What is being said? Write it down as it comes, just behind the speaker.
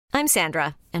I'm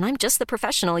Sandra, and I'm just the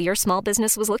professional your small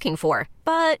business was looking for.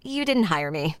 But you didn't hire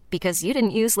me because you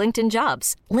didn't use LinkedIn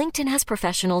Jobs. LinkedIn has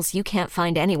professionals you can't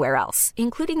find anywhere else,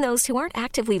 including those who aren't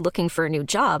actively looking for a new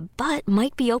job, but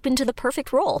might be open to the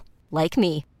perfect role, like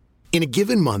me. In a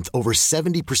given month, over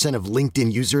 70% of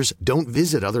LinkedIn users don't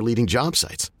visit other leading job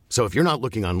sites. So if you're not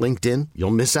looking on LinkedIn,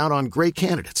 you'll miss out on great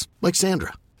candidates like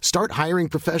Sandra. Start hiring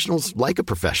professionals like a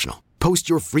professional. Post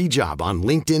your free job on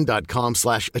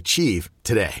linkedin.com/achieve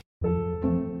today.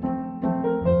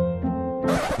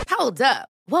 Hold up.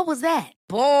 What was that?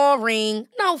 Boring.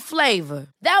 No flavor.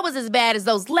 That was as bad as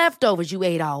those leftovers you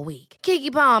ate all week.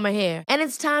 Keke Palmer here, and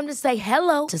it's time to say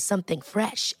hello to something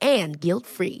fresh and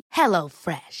guilt-free. Hello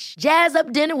Fresh. Jazz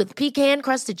up dinner with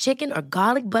pecan-crusted chicken or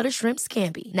garlic butter shrimp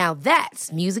scampi. Now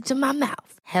that's music to my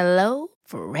mouth. Hello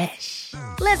Fresh.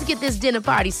 Let's get this dinner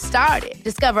party started.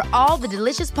 Discover all the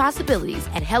delicious possibilities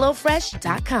at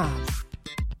hellofresh.com.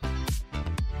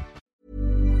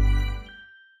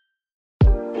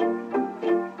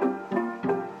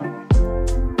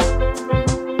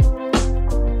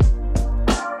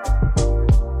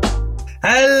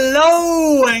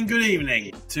 Hello and good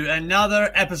evening to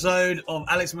another episode of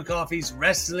Alex McCarthy's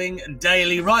Wrestling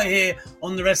Daily, right here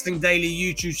on the Wrestling Daily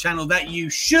YouTube channel that you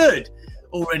should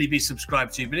already be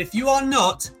subscribed to. But if you are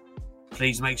not,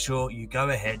 please make sure you go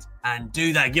ahead and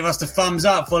do that. Give us the thumbs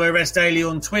up. Follow Rest Daily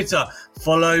on Twitter.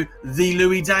 Follow the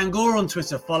Louis Dangor on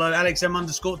Twitter. Follow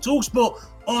AlexM_Talksport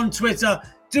on Twitter.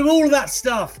 Do all that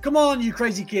stuff. Come on, you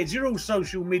crazy kids. You're all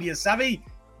social media savvy.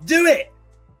 Do it.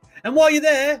 And while you're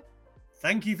there,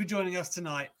 thank you for joining us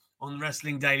tonight on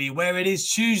Wrestling Daily, where it is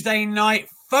Tuesday night,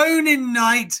 phone-in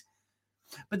night.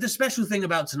 But the special thing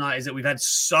about tonight is that we've had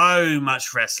so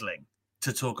much wrestling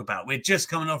to talk about. We're just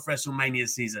coming off WrestleMania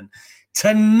season.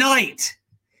 Tonight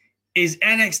is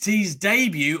NXT's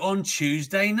debut on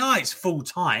Tuesday nights,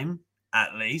 full-time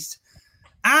at least.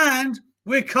 And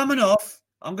we're coming off,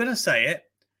 I'm going to say it,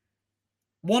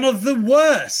 one of the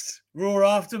worst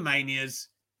Raw After Manias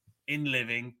in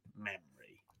living memory.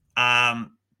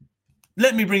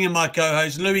 Let me bring in my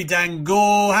co-host, Louis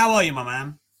Dangor. How are you, my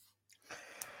man?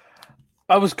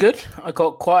 I was good. I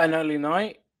got quite an early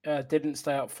night. Didn't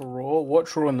stay up for Raw.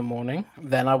 Watched Raw in the morning.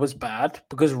 Then I was bad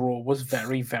because Raw was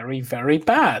very, very, very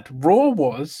bad. It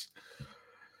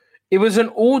was an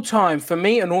all-time, for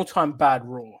me, an all-time bad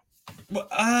Raw. Well,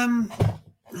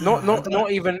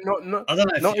 not even. I don't know.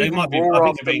 Not even might be, Raw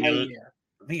I think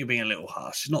you're being a little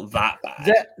harsh. It's not that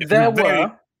bad. There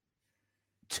were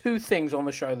two things on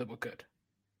the show that were good.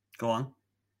 Go on.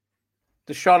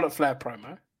 The Charlotte Flair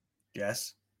promo.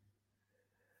 Yes.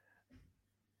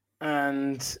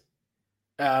 And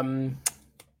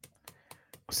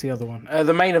what's the other one?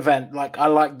 The main event. Like, I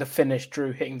like the finish,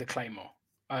 Drew hitting the Claymore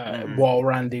while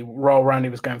Randy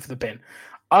was going for the pin.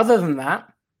 Other than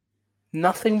that,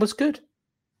 nothing was good.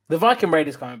 The Viking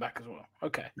Raiders coming back as well.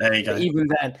 Okay. There you go.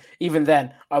 Even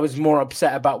then, I was more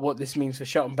upset about what this means for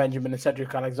Shelton Benjamin and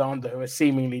Cedric Alexander, who are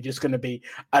seemingly just going to be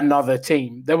another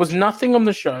team. There was nothing on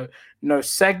the show, no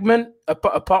segment,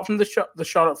 apart from the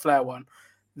Charlotte Flair one.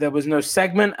 There was no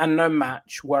segment and no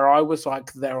match where I was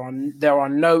like, there are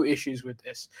no issues with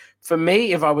this. For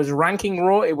me, if I was ranking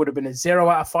Raw, it would have been a 0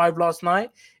 out of 5 last night.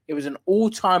 It was an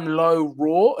all-time low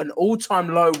Raw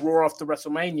after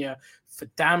WrestleMania for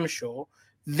damn sure.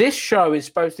 This show is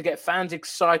supposed to get fans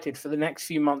excited for the next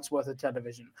few months worth of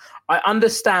television. I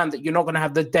understand that you're not going to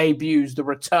have the debuts, the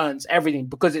returns, everything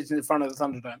because it's in front of the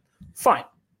Thunderdome. Fine.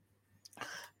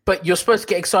 But you're supposed to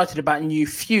get excited about new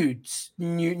feuds,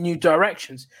 new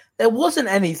directions. There wasn't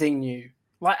anything new,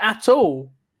 like at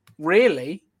all,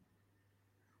 really.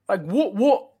 Like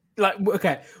what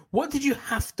did you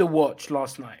have to watch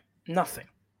last night? Nothing.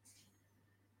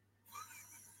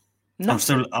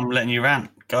 I'm letting you rant.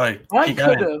 Go. I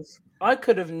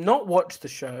could have not watched the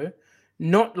show,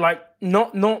 not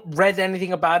read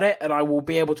anything about it, and I will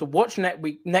be able to watch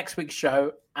next week's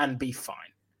show and be fine.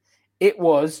 It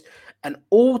was an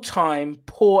all-time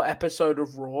poor episode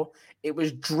of Raw. It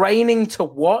was draining to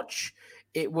watch.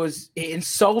 It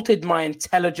insulted my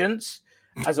intelligence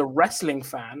as a wrestling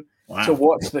fan to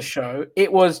watch the show.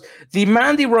 It was the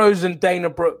Mandy Rose and Dana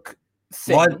Brooke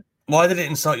thing. Why did it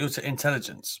insult your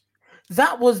intelligence?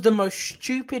 That was the most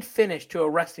stupid finish to a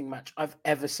wrestling match I've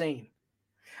ever seen.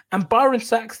 And Byron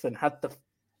Saxton had the...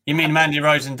 You mean Mandy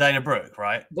Rose and Dana Brooke,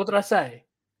 right? What did I say?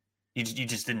 You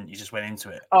just didn't. You just went into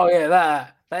it. Oh, yeah,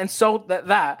 that insult,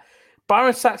 that.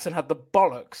 Byron Saxton had the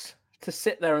bollocks to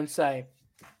sit there and say,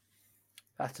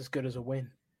 that's as good as a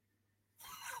win.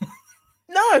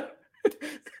 No,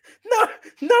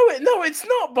 it's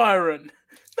not, Byron.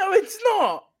 No, it's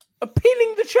not.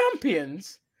 Appealing the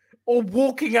champions or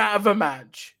walking out of a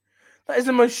match. That is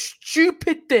the most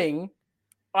stupid thing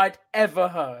I'd ever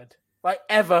heard.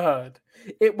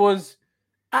 It was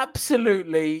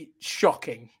absolutely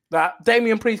shocking that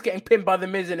Damian Priest getting pinned by The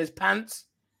Miz in his pants.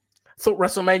 Thought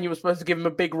WrestleMania was supposed to give him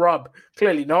a big rub.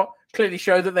 Clearly not. Clearly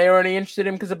showed that they were only interested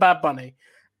in him because of Bad Bunny.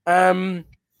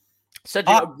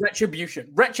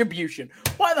 Retribution.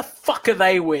 Why the fuck are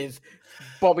they with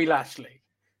Bobby Lashley?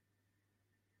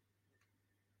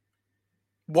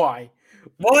 Why?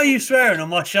 Why are you swearing on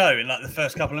my show in like the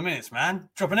first couple of minutes, man?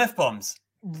 Dropping F-bombs.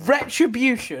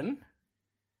 Retribution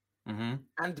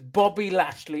and Bobby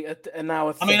Lashley are now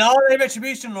a thing. I mean, are they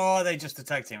Retribution or are they just a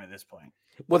tag team at this point?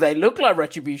 Well, they look like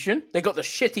Retribution. They got the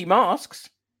shitty masks.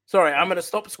 Sorry, I'm going to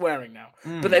stop swearing now.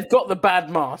 But they've got the bad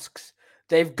masks.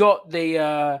 They've got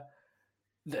the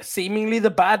seemingly the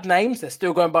bad names. They're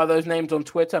still going by those names on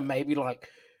Twitter. Maybe like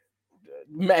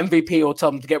MVP or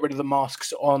something to get rid of the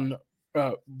masks on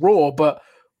Raw. But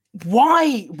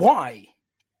why?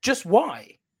 Just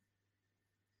why?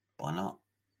 Why not?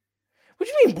 What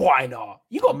do you mean, why not?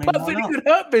 You got perfectly good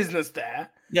Hurt Business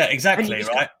there. Yeah, exactly,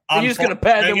 right? You're just going to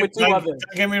pair them with two others.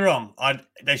 Don't get me wrong.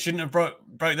 They shouldn't have broke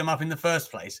them up in the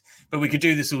first place. But we could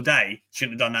do this all day.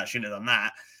 Shouldn't have done that. Shouldn't have done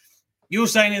that. You're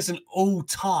saying it's an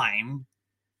all-time...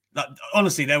 Like,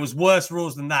 honestly, there was worse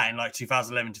Raws than that in like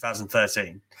 2011,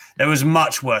 2013. There was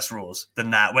much worse Raws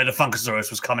than that, where the Funkasaurus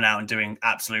was coming out and doing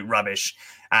absolute rubbish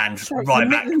and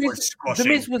Ryback was squashing. The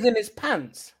Miz was in his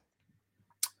pants.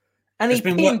 And he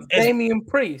pinned Damian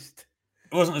Priest.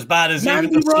 It wasn't as bad as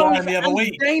even the Slam the other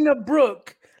week. Dana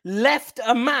Brooke left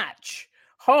a match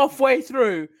halfway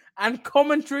through, and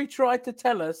commentary tried to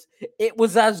tell us it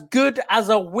was as good as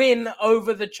a win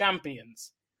over the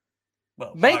champions.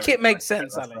 Well, make it make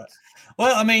sense, Alex. Right.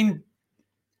 Well, I mean,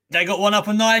 they got one up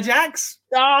on Nia Jax.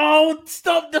 Oh,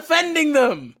 stop defending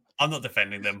them. I'm not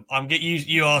defending them.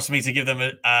 You asked me to give them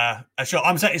a shot.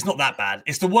 I'm saying it's not that bad.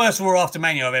 It's the worst Raw after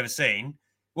Mania I've ever seen.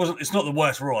 It's not the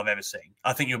worst Raw I've ever seen.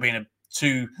 I think you're being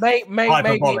too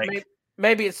hyperbolic.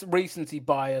 Maybe it's recency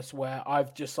bias where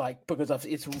I've just because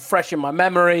it's fresh in my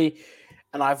memory,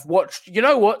 and I've watched. You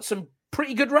know what? Some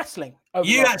pretty good wrestling.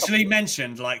 You actually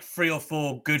mentioned like 3 or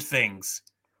 4 good things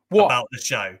about the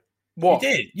show. What?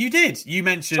 You did. You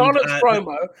mentioned Charlotte's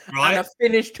promo right? and a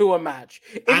finish to a match.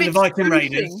 And the Viking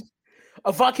Raiders.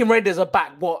 A Viking Raiders are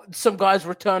back. What? Some guys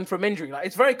returned from injury. Like,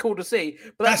 it's very cool to see,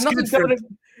 but that's nothing going to...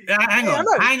 Hang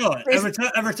on.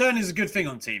 A return is a good thing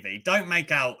on TV. Don't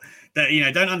make out that,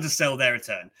 don't undersell their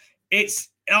return.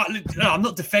 I'm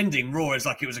not defending Raw as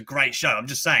like it was a great show. I'm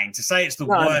just saying, to say it's the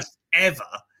worst ever,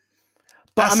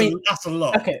 that's a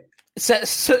lot. Okay, so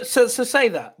say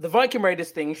that. The Viking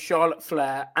Raiders thing, Charlotte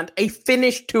Flair, and a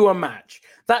finish to a match.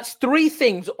 That's 3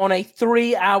 things on a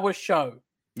 3-hour show.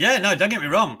 Yeah, no, don't get me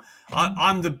wrong.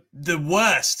 I'm the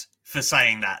worst for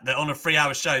saying that on a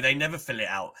 3-hour show, they never fill it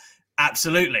out.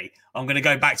 Absolutely. I'm going to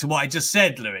go back to what I just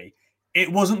said, Louis.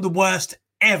 It wasn't the worst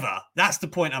ever. That's the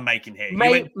point I'm making here. You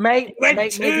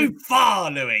went too far,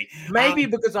 Louis. Maybe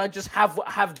because I just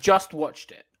have just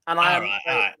watched it. And all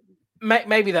right.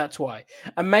 Maybe that's why.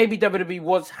 And maybe WWE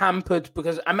was hampered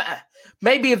because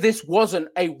maybe if this wasn't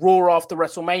a Raw after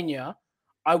WrestleMania,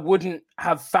 I wouldn't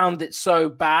have found it so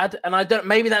bad. And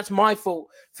maybe that's my fault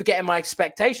for getting my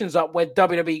expectations up where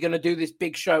WWE going to do this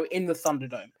big show in the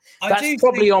Thunderdome. That's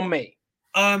probably on me.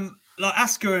 Like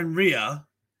Asuka and Rhea,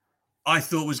 I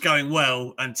thought was going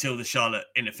well until the Charlotte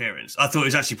interference. I thought it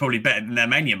was actually probably better than their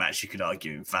Mania match, you could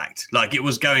argue, in fact. Like, it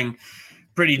was going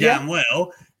pretty damn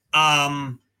well.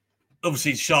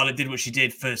 Obviously, Charlotte did what she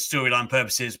did for storyline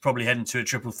purposes, probably heading to a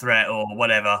triple threat or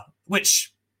whatever,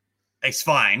 which is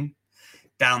fine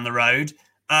down the road.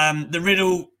 The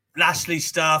Riddle Lashley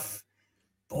stuff,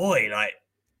 boy, like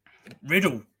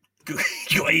Riddle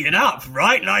got eaten up,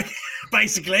 right? Like,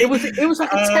 basically, it was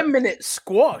like a 10-minute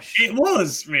squash. It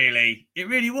was really, it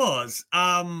really was.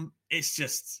 It's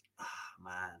just,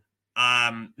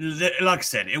 man. Like I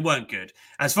said, it weren't good.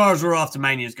 As far as Raw After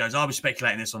Mania goes, I was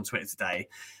speculating this on Twitter today.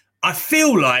 I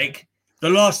feel like the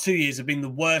last 2 years have been the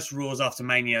worst Raws After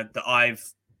Mania that I've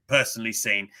personally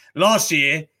seen. Last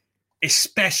year,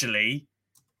 especially,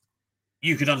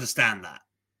 you could understand that,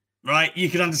 right?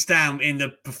 You could understand in the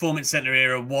Performance Center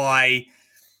era why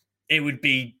it would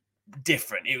be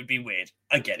different. It would be weird.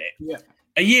 I get it. Yeah.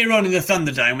 A year on in the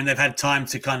Thunderdome, when they've had time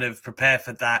to kind of prepare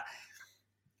for that,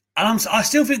 and I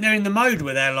still think they're in the mode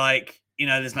where they're like,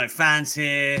 there's no fans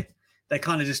here. They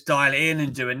kind of just dial it in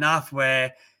and do enough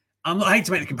where... I hate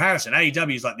to make the comparison.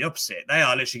 AEW is like the opposite. They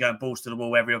are literally going balls to the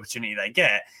wall every opportunity they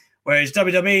get. Whereas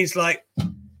WWE is like,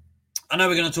 I know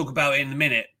we're going to talk about it in a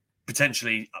minute,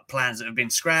 potentially plans that have been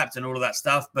scrapped and all of that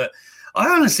stuff. But I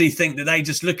honestly think that they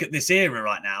just look at this era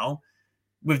right now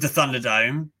with the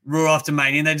Thunderdome, Raw after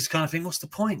Mania, and they just kind of think, what's the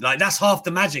point? Like, that's half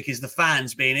the magic, is the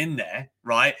fans being in there,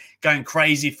 right? Going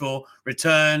crazy for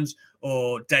returns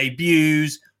or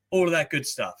debuts, all of that good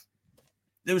stuff.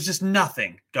 There was just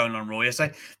nothing going on Raw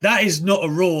yesterday. That is not a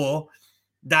Raw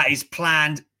that is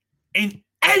planned in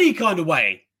any kind of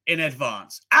way in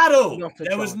advance at all.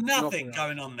 There was nothing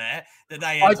going on there that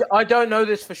they had. I don't know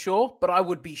this for sure, but I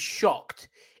would be shocked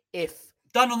if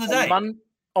done on the day.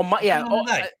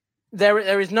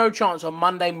 There is no chance on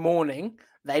Monday morning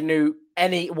they knew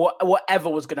whatever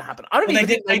was going to happen. I don't even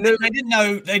think they knew.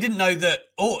 They didn't know that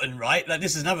Orton, right? Like,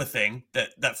 this is another thing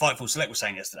that Fightful Select was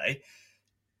saying yesterday.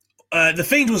 The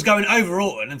Fiend was going over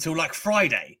Orton until like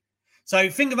Friday. So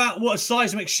think about what a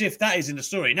seismic shift that is in the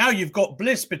story. Now you've got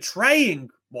Bliss betraying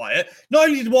Wyatt. Not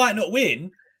only did Wyatt not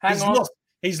win,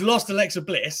 he's lost Alexa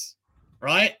Bliss,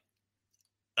 right?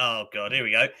 Oh, God, here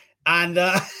we go. And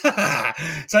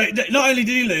so not only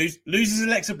did he loses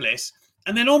Alexa Bliss,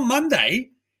 and then on Monday,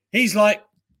 he's like,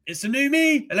 it's a new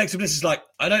me. Alexa Bliss is like,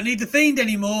 I don't need the Fiend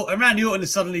anymore. And Randy Orton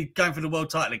is suddenly going for the world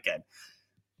title again.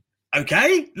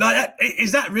 Okay, like,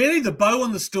 is that really the bow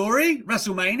on the story?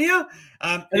 WrestleMania?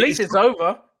 At least it's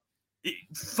over.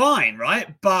 Fine, right?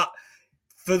 But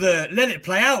for the let it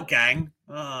play out gang,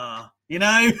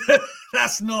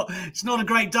 it's not a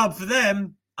great dub for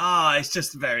them. It's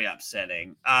just very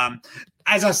upsetting.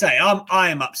 As I say, I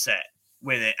am upset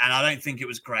with it, and I don't think it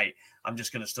was great. I'm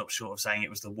just going to stop short of saying it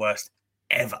was the worst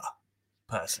ever.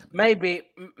 Personally.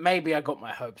 Maybe I got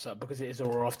my hopes up because it is a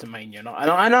Raw After Mania, and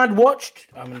I'd watched.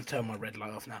 I'm going to turn my red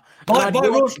light off now. By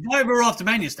Raw After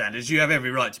Mania standards, you have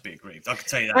every right to be aggrieved. I can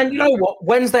tell you that. And you know what?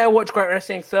 Wednesday I watched Great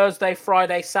Wrestling. Thursday,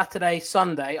 Friday, Saturday,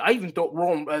 Sunday. I even thought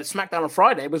Raw, SmackDown on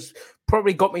Friday was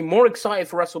probably got me more excited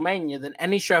for WrestleMania than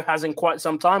any show has in quite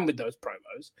some time with those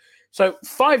promos. So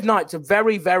 5 nights of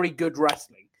very, very good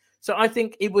wrestling. So I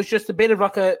think it was just a bit of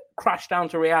like a crash down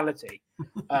to reality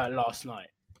last night.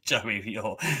 Joey,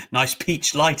 your nice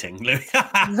peach lighting, Louis.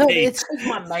 It's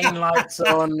my main lights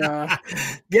on.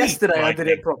 Yesterday I did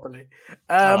it properly.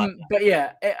 But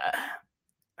yeah,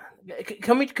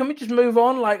 can we just move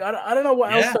on? Like, I don't know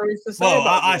what else there is to say. Well,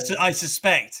 I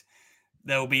suspect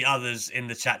there will be others in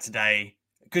the chat today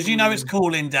because it's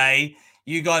call-in day.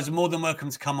 You guys are more than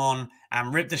welcome to come on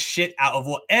and rip the shit out of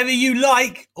whatever you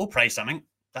like or praise something.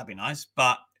 That'd be nice,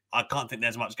 but I can't think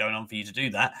there's much going on for you to do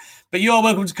that. But you are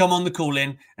welcome to come on the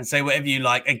call-in and say whatever you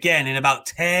like. Again, in about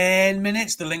 10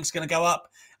 minutes, the link's going to go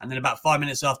up. And then about 5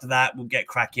 minutes after that, we'll get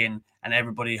cracking and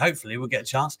everybody, hopefully, will get a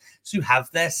chance to have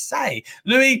their say.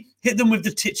 Louis, hit them with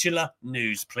the titular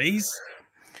news, please.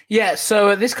 Yeah,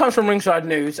 so this comes from Ringside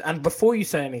News. And before you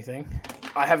say anything,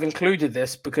 I have included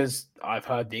this because I've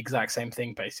heard the exact same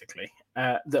thing, basically.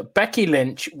 That Becky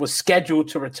Lynch was scheduled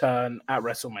to return at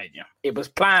WrestleMania. It was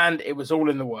planned. It was all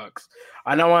in the works.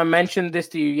 I know I mentioned this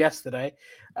to you yesterday,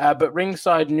 but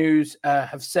Ringside News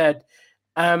have said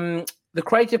the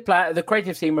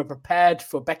creative team are prepared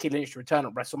for Becky Lynch to return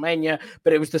at WrestleMania,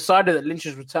 but it was decided that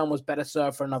Lynch's return was better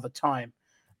served for another time.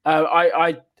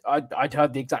 I'd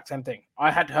heard the exact same thing.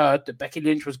 I had heard that Becky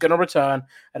Lynch was going to return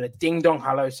at a Ding Dong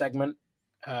Hello segment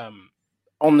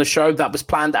on the show that was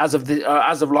planned as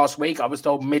of last week. I was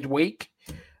told midweek,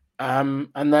 and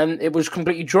then it was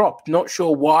completely dropped. Not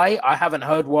sure why. I haven't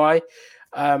heard why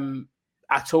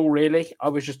at all. Really, I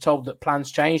was just told that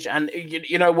plans changed. And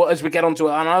you know what? As we get onto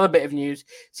another bit of news, it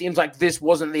seems like this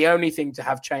wasn't the only thing to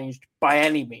have changed by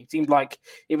any means. It seemed like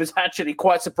it was actually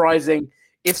quite surprising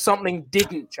if something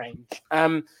didn't change.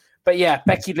 But yeah,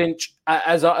 Becky Lynch,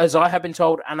 as I have been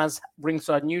told, and as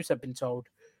Ringside News have been told,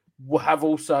 have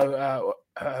also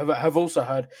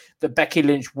heard that Becky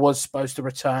Lynch was supposed to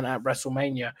return at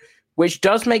WrestleMania, which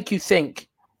does make you think,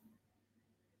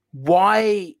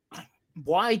 why?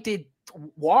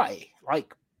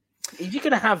 Like, if you're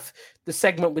going to have the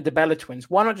segment with the Bella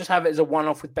Twins, why not just have it as a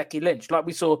one-off with Becky Lynch, like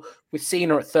we saw with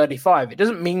Cena at 35? It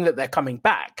doesn't mean that they're coming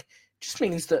back. It just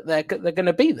means that they're going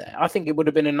to be there. I think it would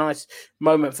have been a nice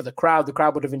moment for the crowd. The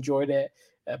crowd would have enjoyed it.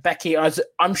 Becky,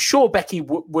 I'm sure Becky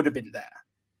would have been there.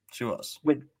 She was.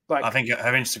 I think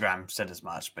her Instagram said as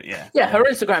much, but yeah. Yeah, her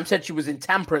Instagram said she was in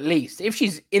Tampa at least. If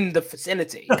she's in the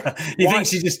vicinity. You think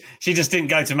she just didn't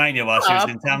go to Mania while she was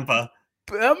in Tampa?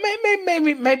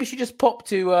 Maybe she just popped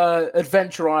to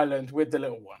Adventure Island with the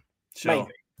little one. Sure.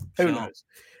 Maybe. Who knows?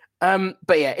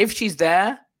 But yeah, if she's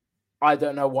there, I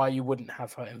don't know why you wouldn't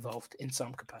have her involved in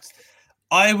some capacity.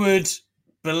 I would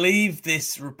believe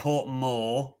this report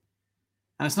more,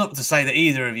 and it's not to say that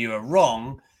either of you are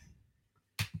wrong,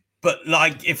 but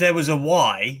like if there was a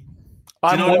why, do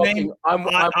you know what I mean?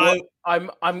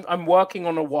 I'm working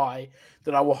on a why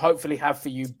that I will hopefully have for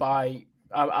you by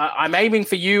I'm aiming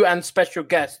for you and special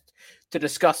guest to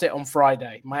discuss it on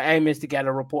Friday. My aim is to get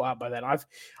a report out by then. I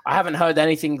haven't heard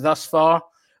anything thus far.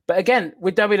 But again,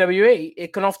 with WWE,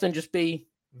 it can often just be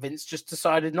Vince just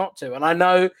decided not to. And I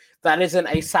know that isn't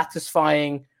a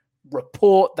satisfying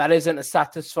report. That isn't a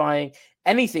satisfying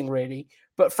anything, really.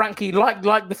 But frankly, like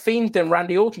the Fiend and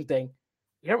Randy Orton thing,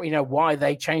 you don't really know why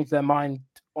they changed their mind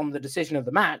on the decision of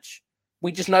the match.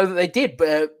 We just know that they did.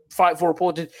 But Fightful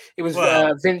reported it was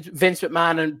Vince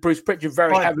McMahon and Bruce Pritchard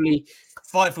very heavily.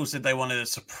 Fightful said they wanted a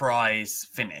surprise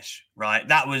finish, right?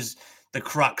 That was the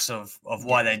crux of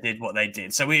why they did what they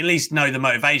did. So we at least know the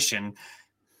motivation,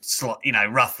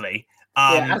 roughly.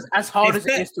 As hard as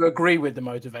it is to agree with the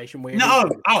motivation.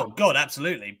 Oh God,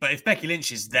 absolutely. But if Becky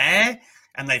Lynch is there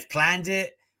and they've planned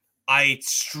it, I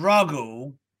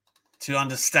struggle to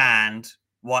understand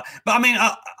why. But I mean,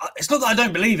 it's not that I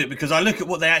don't believe it, because I look at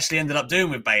what they actually ended up doing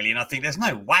with Bayley and I think there's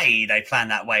no way they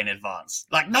planned that way in advance.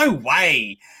 Like, no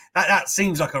way. That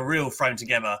seems like a real thrown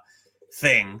together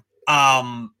thing.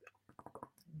 I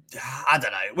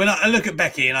don't know. When I look at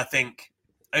Becky and I think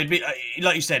it'd be,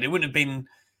 like you said, it wouldn't have been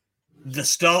the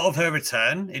start of her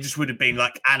return. It just would have been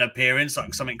like an appearance,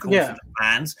 like something cool for the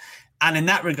fans. And in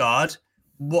that regard,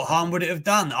 what harm would it have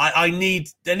done?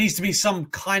 There needs to be some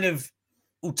kind of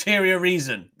ulterior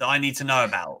reason that I need to know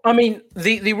about. I mean,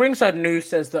 the Ringside News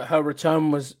says that her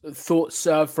return was thought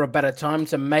served for a better time.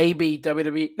 So maybe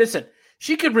WWE, listen,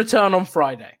 she could return on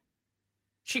Friday.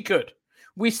 She could.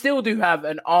 We still do have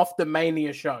an after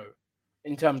Mania show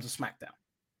in terms of SmackDown.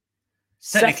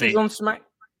 Technically, on Smack.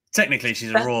 Technically, she's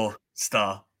a Raw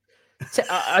star.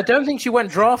 I don't think she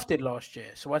went drafted last year,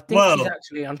 so I think she's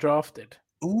actually undrafted.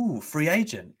 Ooh, free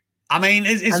agent. I mean,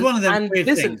 it's one of them weird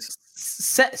things.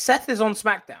 Seth is on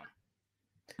SmackDown.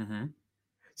 Mm-hmm.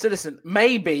 So listen,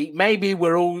 maybe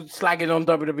we're all slagging on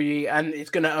WWE and it's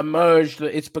going to emerge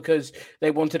that it's because they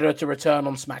wanted her to return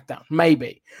on SmackDown.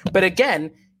 Maybe. But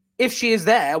again, if she is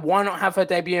there, why not have her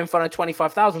debut in front of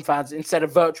 25,000 fans instead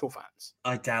of virtual fans?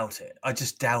 I doubt it. I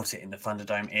just doubt it in the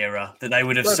Thunderdome era that they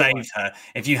would have saved her.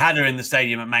 If you had her in the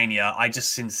stadium at Mania, I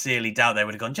just sincerely doubt they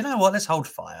would have gone, do you know what? Let's hold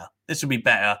fire. This would be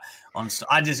better.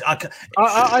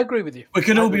 I agree with you. We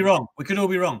could all be wrong.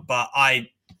 But I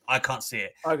can't see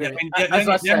it. I agree. I mean,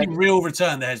 the only real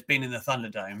return there has been in the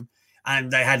Thunderdome,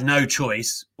 and they had no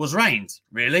choice, was Reigns,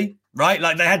 really? Right?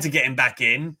 Like, they had to get him back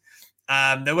in.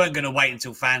 They weren't going to wait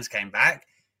until fans came back.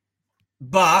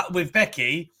 But with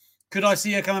Becky, could I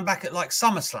see her coming back at like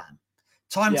SummerSlam?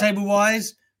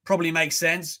 Timetable-wise, probably makes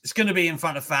sense. It's going to be in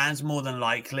front of fans, more than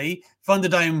likely.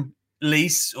 Thunderdome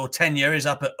lease or tenure is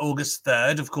up at August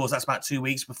 3rd. Of course, that's about 2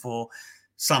 weeks before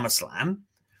SummerSlam.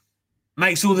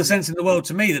 Makes all the sense in the world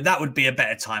to me that would be a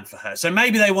better time for her. So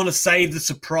maybe they want to save the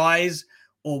surprise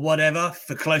or whatever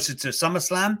for closer to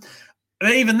SummerSlam.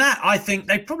 But even that, I think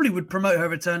they probably would promote her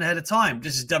return ahead of time.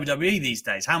 This is WWE these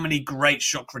days. How many great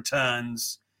shock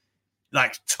returns,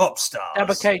 like top stars?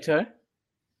 Abacato.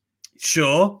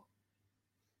 Sure.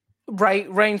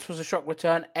 Reigns was a shock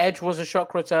return. Edge was a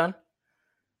shock return.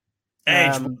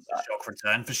 Edge was a shock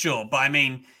return, for sure. But I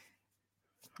mean...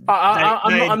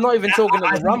 I'm not even talking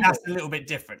about the Rumble. That's a little bit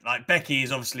different. Like, Becky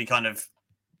is obviously kind of...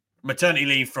 maternity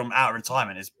leave from out of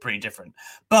retirement is pretty different.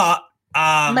 But...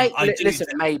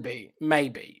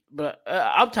 maybe. But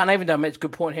Uptown Avondale makes a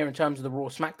good point here in terms of the Raw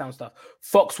SmackDown stuff.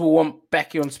 Fox will want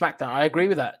Becky on SmackDown. I agree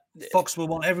with that. Fox will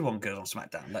want everyone good on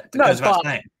SmackDown.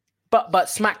 But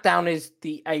SmackDown is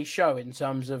the A show in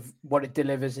terms of what it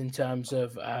delivers in terms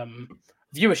of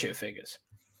viewership figures.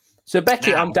 So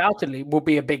Becky undoubtedly will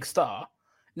be a big star.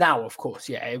 Now, of course,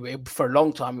 for a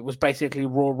long time, it was basically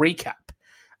Raw recap.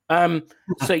 I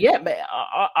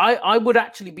would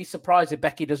actually be surprised if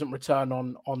Becky doesn't return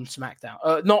on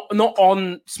SmackDown. Not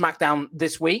on SmackDown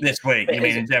this week. This week, you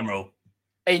mean in general?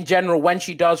 In general, when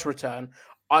she does return,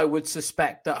 I would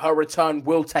suspect that her return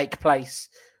will take place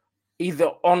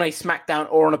either on a SmackDown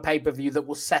or on a pay-per-view that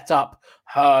will set up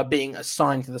her being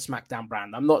assigned to the SmackDown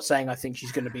brand. I'm not saying I think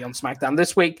she's going to be on SmackDown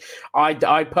this week. I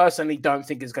personally don't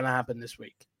think it's going to happen this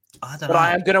week.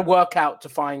 I am going to work out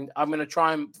I'm going to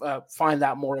try and find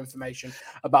out more information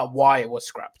about why it was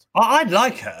scrapped. I'd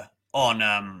like her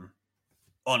on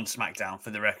SmackDown,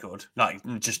 for the record. Like,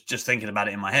 just thinking about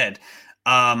it in my head.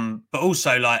 But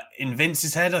also, like, in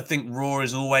Vince's head, I think Raw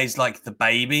is always like the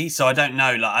baby. So I don't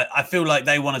know. Like, I feel like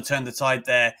they want to turn the tide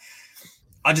there.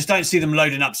 I just don't see them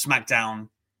loading up SmackDown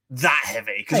that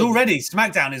heavy, because already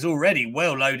SmackDown is already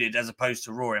well loaded as opposed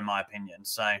to Raw, in my opinion.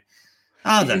 So.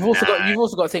 You've also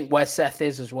got to think where Seth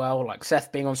is as well. Like,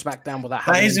 Seth being on SmackDown with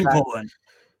that is important.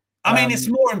 I mean, it's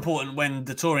more important when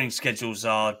the touring schedules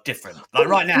are different. Like,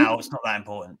 right now, it's not that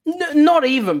important. Not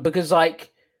even, because,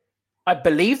 like, I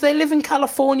believe they live in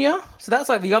California, so that's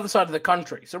like the other side of the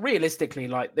country. So realistically,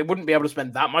 like they wouldn't be able to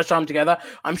spend that much time together.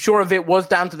 I'm sure if it was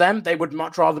down to them, they would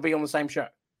much rather be on the same show.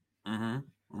 I'm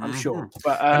sure.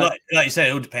 But like you said,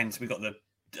 it all depends. We've got the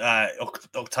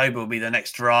October will be the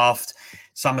next draft.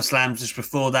 SummerSlam's just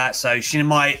before that, so she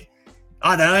might,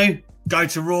 I don't know, go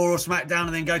to Raw or SmackDown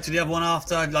and then go to the other one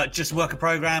after, like just work a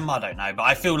program. I don't know, but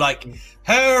I feel like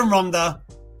her and Ronda,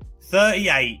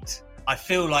 38. I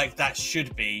feel like that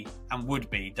should be and would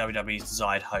be WWE's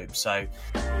desired hope. So.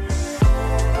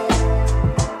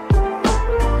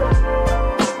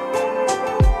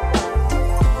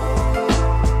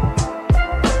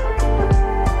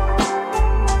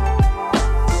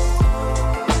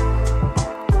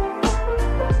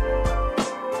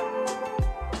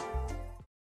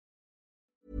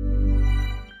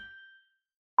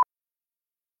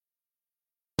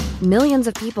 Millions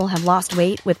of people have lost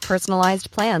weight with personalized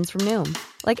plans from Noom.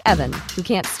 Like Evan, who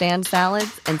can't stand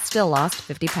salads and still lost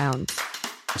 50 pounds.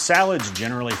 Salads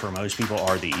generally for most people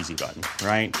are the easy button,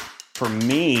 right? For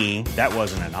me, that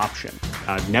wasn't an option.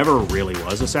 I never really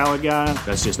was a salad guy.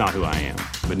 That's just not who I am.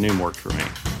 But Noom worked for me.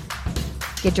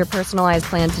 Get your personalized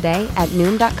plan today at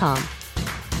Noom.com.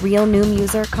 Real Noom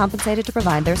user compensated to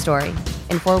provide their story.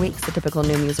 In 4 weeks, the typical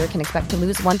Noom user can expect to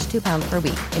lose 1 to 2 pounds per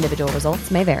week. Individual results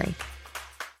may vary.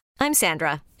 I'm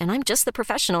Sandra, and I'm just the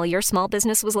professional your small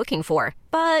business was looking for.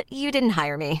 But you didn't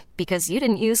hire me because you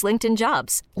didn't use LinkedIn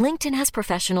Jobs. LinkedIn has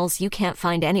professionals you can't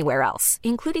find anywhere else,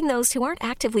 including those who aren't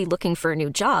actively looking for a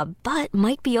new job, but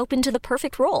might be open to the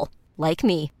perfect role, like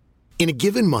me. In a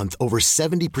given month, over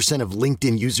 70% of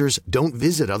LinkedIn users don't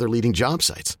visit other leading job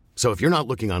sites. So if you're not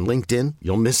looking on LinkedIn,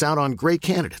 you'll miss out on great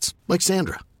candidates like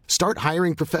Sandra. Start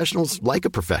hiring professionals like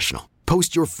a professional.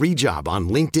 Post your free job on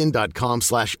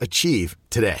linkedin.com/achieve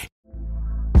today.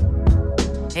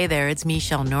 Hey there, it's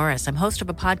Michelle Norris. I'm host of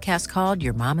a podcast called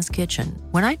Your Mama's Kitchen.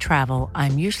 When I travel,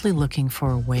 I'm usually looking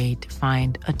for a way to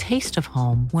find a taste of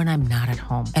home when I'm not at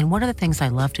home. And one of the things I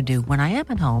love to do when I am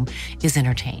at home is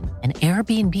entertain. And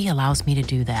Airbnb allows me to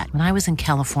do that. When I was in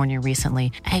California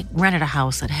recently, I rented a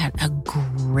house that had a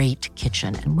great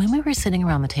kitchen. And when we were sitting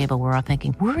around the table, we were all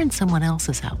thinking, we're in someone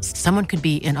else's house. Someone could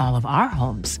be in all of our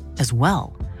homes as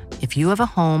well. If you have a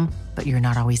home, but you're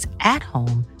not always at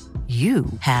home, you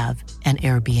have an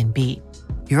Airbnb.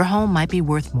 Your home might be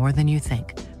worth more than you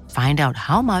think. Find out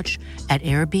how much at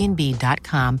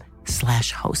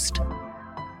airbnb.com/host.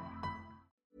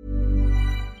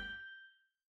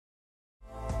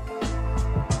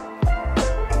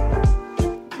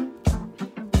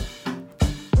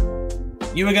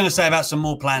 You were going to say about some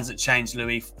more plans that changed,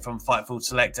 Louis, from Fightful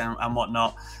Select and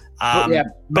whatnot.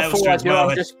 Before I do,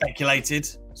 well just speculated.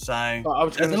 So I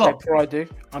was going to say, before I do,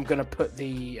 I'm going to put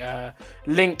the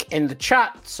link in the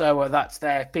chat, so that's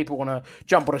there. If people want to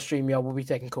jump on a StreamYard, we'll be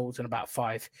taking calls in about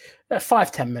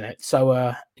 5-10 minutes.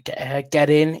 So get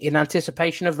in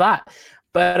anticipation of that.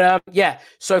 But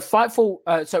so Fightful,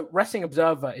 so Wrestling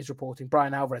Observer is reporting,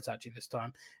 Brian Alvarez actually this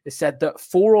time, has said that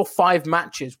 4 or 5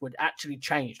 matches would actually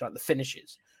change, like the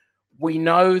finishes. We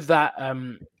know that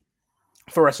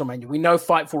for WrestleMania, we know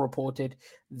Fightful reported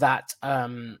that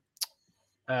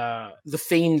the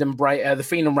Fiend and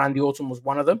Randy Orton was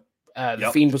one of them.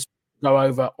 The Fiend was go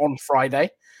over on Friday.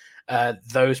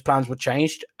 Those plans were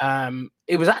changed.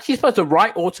 It was actually supposed to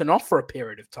write Orton off for a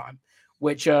period of time,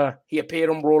 which he appeared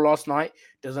on Raw last night.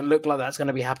 Doesn't look like that's going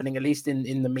to be happening, at least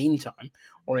in the meantime,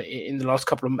 or in the next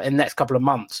couple of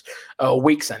months or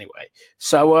weeks anyway.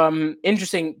 So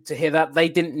interesting to hear that. They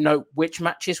didn't know which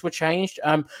matches were changed,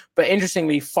 but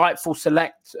interestingly, Fightful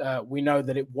Select, we know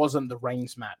that it wasn't the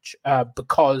Reigns match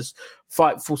because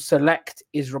Fightful Select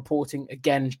is reporting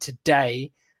again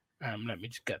today. Let me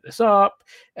just get this up.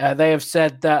 They have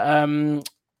said that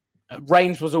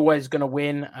Reigns was always going to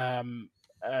win.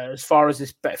 As far as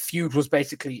this feud was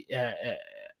basically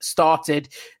started,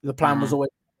 the plan was always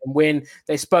to win.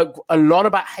 They spoke a lot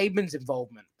about Heyman's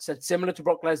involvement. Said similar to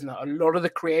Brock Lesnar, a lot of the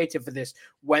creative for this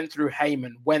went through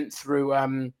Heyman, went through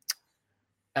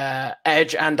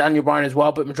Edge and Daniel Bryan as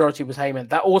well, but majority was Heyman.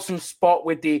 That awesome spot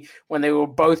with when they were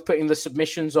both putting the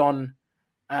submissions on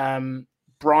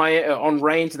Bryan on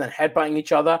Reigns and then headbutting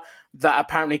each other, that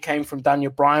apparently came from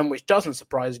Daniel Bryan, which doesn't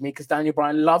surprise me because Daniel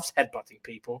Bryan loves headbutting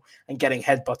people and getting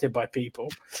headbutted by people.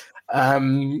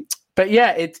 But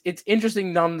yeah, it's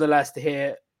interesting nonetheless to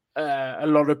hear a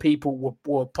lot of people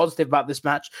were positive about this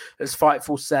match. As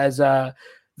Fightful says,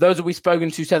 those that we've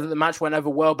spoken to said that the match went over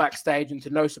well backstage, and to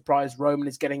no surprise, Roman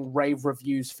is getting rave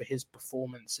reviews for his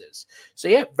performances. So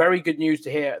yeah, very good news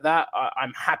to hear that.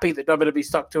 I'm happy that WWE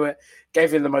stuck to it,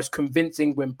 gave him the most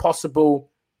convincing win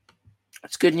possible.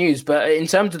 It's good news. But in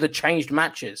terms of the changed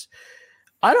matches,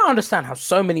 I don't understand how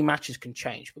so many matches can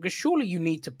change, because surely you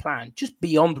need to plan just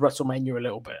beyond WrestleMania a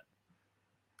little bit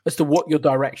as to what your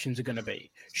directions are going to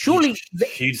be. Surely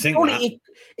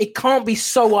it can't be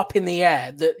so up in the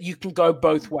air that you can go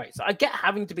both ways. I get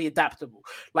having to be adaptable.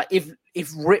 Like if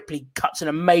Ripley cuts an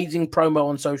amazing promo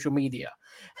on social media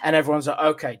and everyone's like,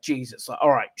 okay, Jesus, like,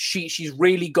 all right, she's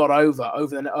really got over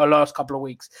the last couple of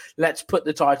weeks. Let's put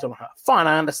the title on her. Fine,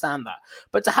 I understand that.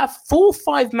 But to have 4 or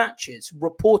 5 matches,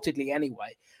 reportedly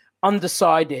anyway,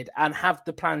 undecided and have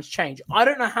the plans change, I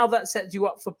don't know how that sets you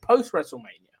up for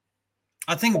post-WrestleMania.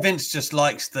 I think Vince just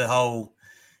likes the whole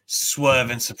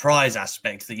swerve and surprise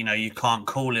aspect that, you can't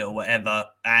call it or whatever.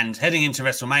 And heading into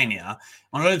WrestleMania,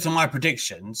 when I looked at my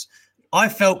predictions, I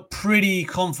felt pretty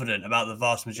confident about the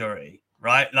vast majority,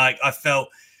 right? Like I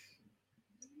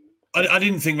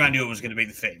didn't think Randy Orton was going to be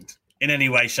the Fiend in any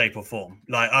way, shape or form.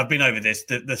 Like I've been over this.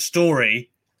 The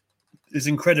story is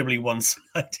incredibly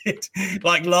one-sided,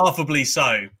 like laughably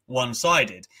so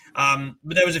one-sided. But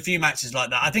there was a few matches like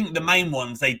that. I think the main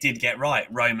ones they did get right.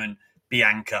 Roman,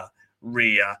 Bianca,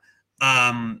 Rhea.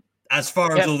 As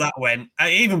far as all that went,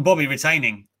 even Bobby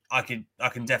retaining, I can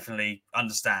definitely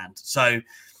understand. So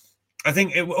I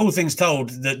think all things told,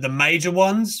 the major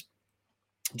ones,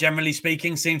 generally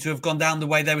speaking, seem to have gone down the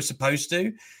way they were supposed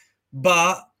to.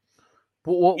 But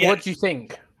what do you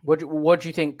think? What do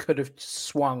you think could have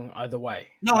swung either way?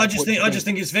 No, I just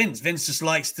think it's Vince. Vince just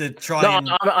likes to try.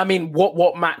 No, I mean,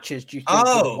 what matches do you think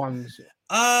are the ones?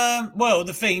 Well,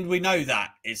 the Fiend, we know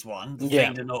that is one. The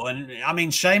Fiend and Orton. I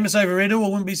mean, Sheamus over Riddle, I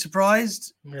wouldn't be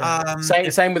surprised. Yeah.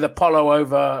 Same with Apollo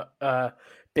over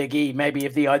Big E. Maybe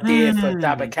if the idea for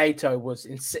Dabba-Kato was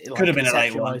could have been a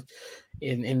late one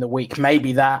in the week,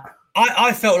 maybe that.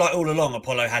 I felt like all along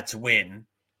Apollo had to win.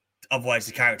 Otherwise,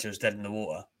 the character was dead in the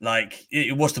water. Like,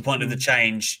 what's the point of the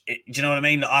change? Do you know what I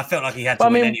mean? I felt like he had to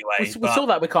win anyway. We saw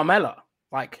that with Carmella,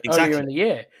 earlier in the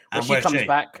year. When she comes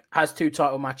back, has 2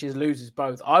 title matches, loses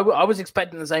both. I was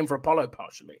expecting the same for Apollo,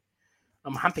 partially.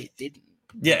 I'm happy it didn't.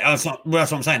 Yeah, that's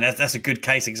what I'm saying. That's a good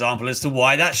case example as to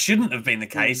why that shouldn't have been the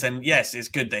case. And yes, it's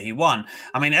good that he won.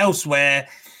 I mean, elsewhere,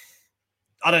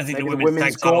 I don't think the women's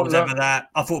tag title was ever that.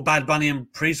 I thought Bad Bunny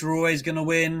and Priest were always going to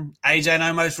win. AJ and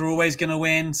Omos were always going to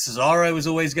win. Cesaro was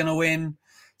always going to win.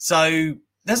 So I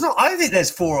don't think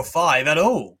there's 4 or 5 at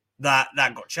all that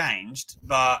got changed.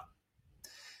 But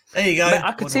there you go.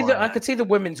 I could see the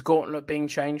women's gauntlet being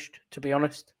changed, to be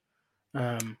honest.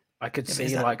 I could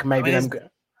see maybe them.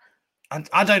 I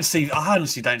honestly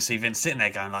don't see Vince sitting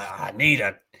there going like, I need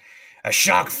a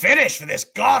shark finish for this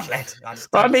gauntlet.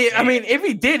 I mean, if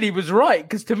he did, he was right,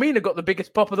 because Tamina got the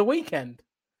biggest pop of the weekend.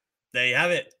 There you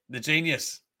have it. The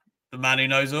genius. The man who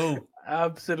knows all.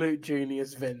 Absolute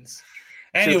genius, Vince.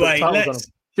 Anyway,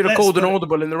 should have called an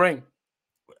audible in the ring.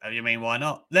 You mean, why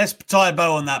not? Let's tie a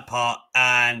bow on that part.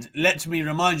 And let me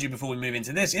remind you before we move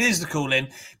into this, it is the call-in,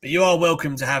 but you are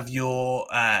welcome to have your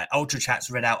Ultra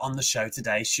Chats read out on the show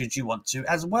today, should you want to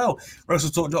as well.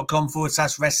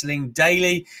 WrestleTalk.com/wrestling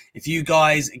daily. If you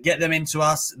guys get them into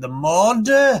us, the mod,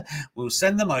 we'll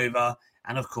send them over.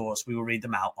 And, of course, we will read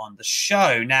them out on the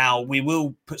show. Now, we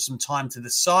will put some time to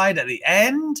the side at the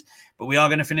end, but we are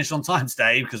going to finish on time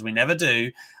today because we never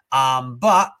do.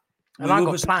 But... And I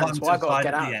got plans, so I got to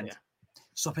get out of here.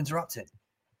 Stop interrupting.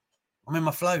 I'm in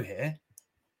my flow here,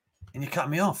 and you're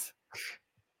cutting me off.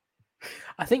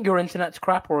 I think your internet's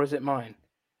crap, or is it mine?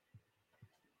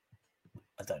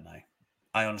 I don't know.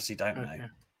 I honestly don't know.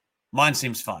 Mine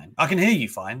seems fine. I can hear you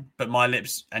fine, but my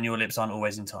lips and your lips aren't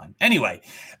always in time. Anyway,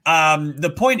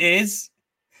 the point is,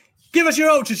 give us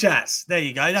your Ultra Chats. There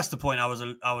you go. That's the point I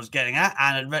was getting at.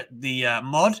 And the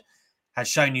mod has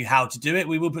shown you how to do it.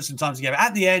 We will put some time together.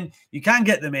 At the end, you can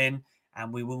get them in,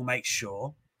 and we will make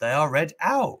sure they are read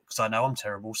out, because I know I'm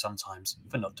terrible sometimes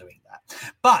for not doing that.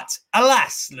 But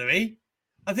alas, Louis,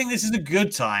 I think this is a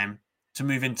good time to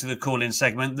move into the call-in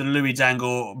segment, the Louis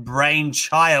Dangle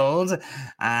brainchild.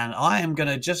 And I am going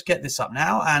to just get this up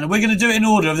now, and we're going to do it in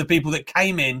order of the people that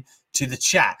came in to the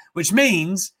chat, which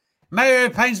means Mayor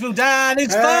of Painesville Dan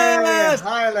is first!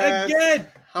 Hi, lads. Again!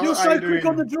 You're so quick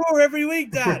on the draw every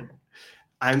week, Dan.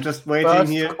 I'm just waiting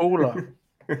here.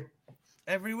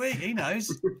 Every week, he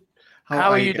knows. How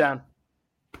are you, Dan?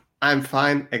 I'm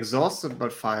fine. Exhausted,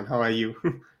 but fine. How are you?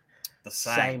 The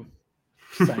same.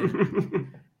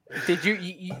 Did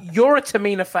you're a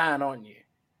Tamina fan, aren't you?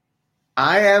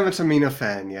 I am a Tamina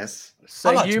fan, yes.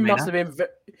 So you must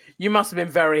have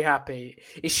been very happy.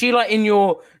 Is she like in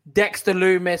your Dexter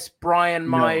Lumis, Brian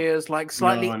Myers, like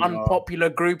slightly unpopular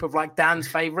group of like Dan's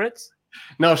favorites?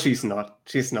 No, she's not.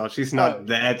 She's not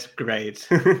that great.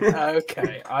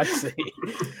 Okay, I see.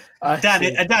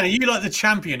 Danny, are you like the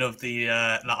champion of the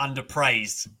like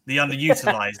underpraised, the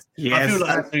underutilized? Yes, I feel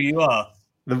like that's who you are.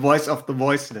 The voice of the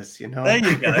voiceless, you know. There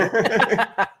you go.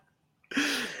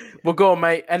 Well, go on,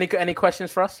 mate. Any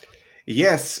questions for us?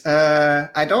 Yes.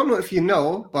 I don't know if you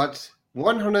know, but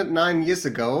 109 years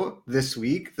ago this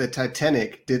week, the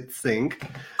Titanic did sink.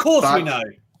 Of course we know.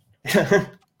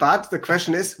 But the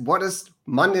question is, what is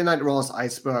Monday Night Raw's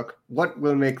iceberg? What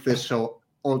will make this show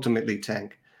ultimately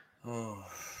tank? Oh.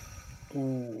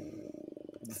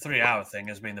 The 3-hour thing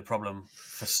has been the problem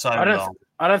for so long.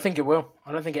 I don't think it will.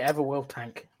 I don't think it ever will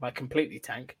tank, like completely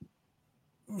tank.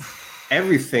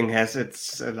 Everything has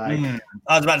its like.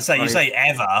 I was about to say, you say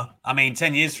ever. I mean,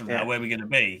 10 years from now, where are we going to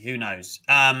be? Who knows?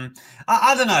 I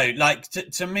don't know. Like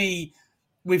to me,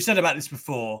 we've said about this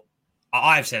before.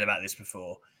 I've said about this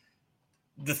before.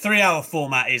 The 3-hour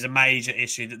format is a major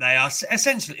issue that they are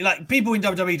essentially like people in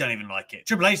WWE don't even like it.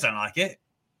 Triple H don't like it.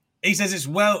 He says it's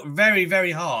very,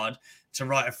 very hard to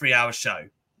write a 3-hour show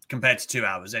compared to 2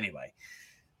 hours anyway.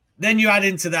 Then you add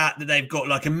into that they've got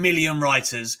like 1 million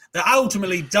writers that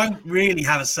ultimately don't really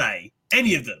have a say.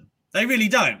 Any of them. They really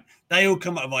don't. They all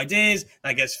come up with ideas.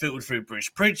 That gets filtered through Bruce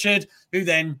Pritchard, who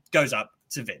then goes up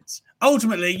to Vince.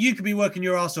 Ultimately, you could be working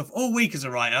your ass off all week as a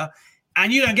writer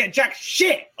and you don't get jack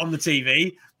shit on the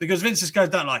TV because Vince just goes,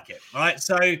 don't like it. Right?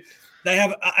 So they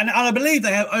have, and I believe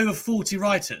they have over 40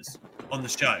 writers on the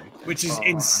show, which is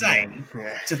insane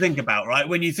to think about, right?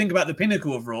 When you think about the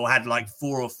pinnacle of Raw had like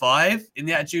 4 or 5 in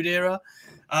the Attitude Era.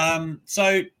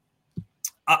 So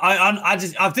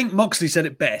I think Moxley said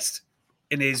it best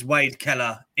in his Wade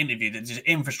Keller interview that just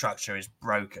infrastructure is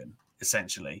broken,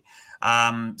 essentially.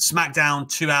 SmackDown,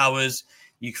 2 hours,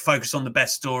 you focus on the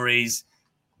best stories.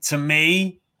 To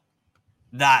me,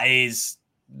 that is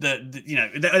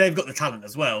they've got the talent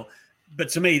as well, but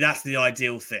to me, that's the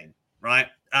ideal thing, right?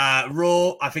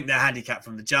 Raw, I think they're handicapped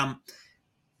from the jump.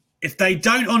 If they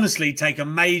don't honestly take a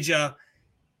major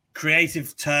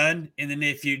creative turn in the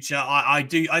near future,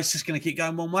 it's just going to keep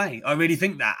going one way. I really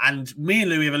think that. And me and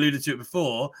Louis have alluded to it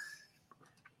before.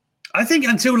 I think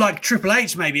until like Triple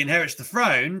H maybe inherits the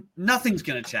throne, nothing's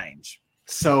going to change.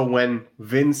 So when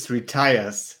Vince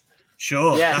retires...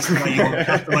 Sure, yeah. That's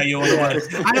the way you want to work.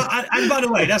 And by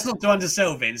the way, that's not to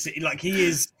undersell Vince. Like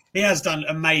he has done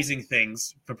amazing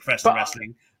things for professional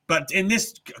wrestling, but in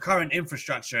this current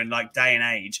infrastructure and like day and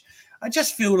age, I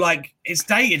just feel like it's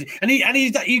dated. And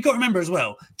you've got to remember as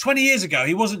well, 20 years ago,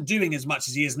 he wasn't doing as much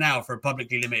as he is now for a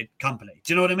publicly limited company.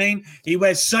 Do you know what I mean? He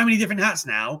wears so many different hats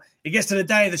now. He gets to the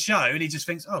day of the show and he just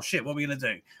thinks, oh shit, what are we going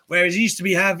to do? Whereas he used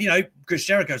to have Chris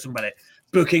Jericho talking about it,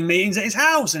 booking meetings at his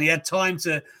house, and he had time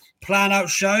to plan out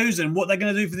shows and what they're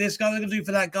going to do for this guy, they're going to do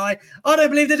for that guy. I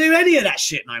don't believe they do any of that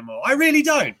shit no more. I really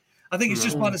don't. I think it's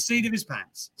just by the seat of his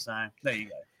pants. So there you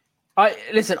go.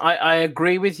 I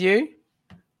agree with you,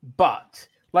 but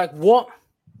there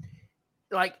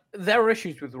are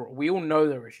issues with Raw. We all know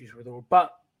there are issues with Raw,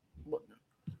 but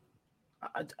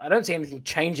I don't see anything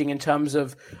changing in terms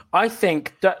of. I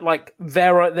think that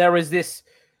there is this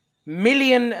 1.5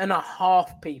 million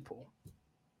people.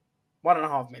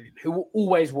 1.5 million who will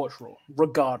always watch Raw,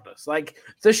 regardless. Like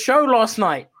the show last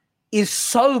night was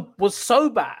so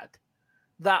bad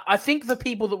that I think the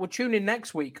people that will tune in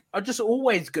next week are just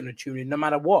always going to tune in no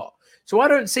matter what. So I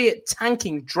don't see it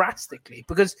tanking drastically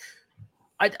because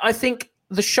I think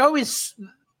the show is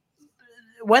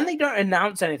when they don't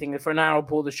announce anything for an hour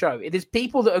before the show, it is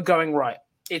people that are going, right,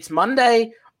 it's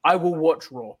Monday, I will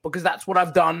watch Raw because that's what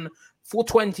I've done for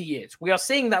 20 years. We are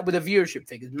seeing that with the viewership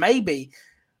figures. Maybe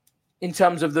in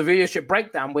terms of the viewership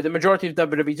breakdown, where the majority of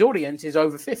WWE's audience is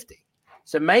over 50.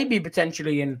 So maybe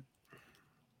potentially in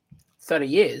 30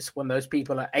 years, when those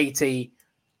people are 80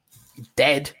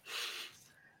 dead,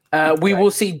 we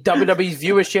will see WWE's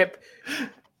viewership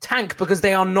tank because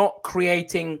they are not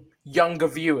creating younger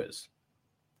viewers.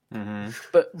 Mm-hmm.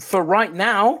 But for right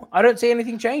now, I don't see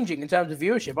anything changing in terms of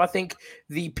viewership. I think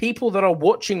the people that are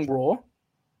watching Raw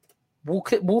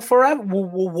will forever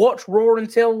watch Raw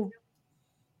until...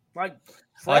 I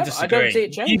disagree. I don't see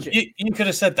it changing. You could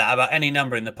have said that about any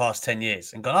number in the past 10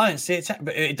 years and gone, I don't see it,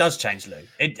 but it does change, Lou.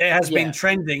 It has been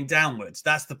trending downwards.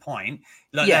 That's the point.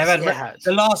 Like yes, it has.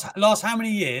 The last how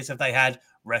many years have they had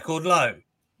record low?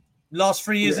 Last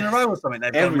 3 years in a row or something,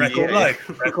 they've done record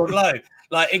low.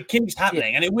 Like it keeps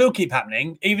happening and it will keep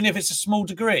happening, even if it's a small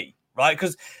degree, right?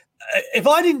 Because if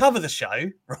I didn't cover the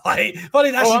show, right, if I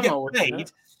didn't actually get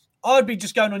paid, I'd be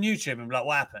just going on YouTube and be like,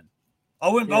 what happened? I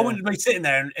wouldn't be sitting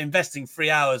there and investing 3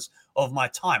 hours of my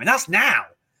time. And that's now,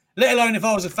 let alone if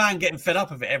I was a fan getting fed up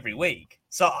of it every week.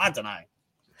 So I don't know.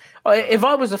 If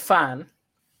I was a fan,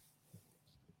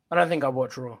 I don't think I'd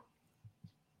watch Raw.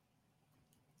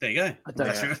 There you go.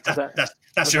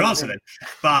 That's your answer then.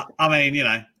 But I mean,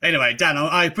 anyway, Dan,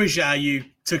 I appreciate how you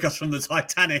took us from the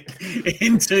Titanic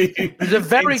into. It's a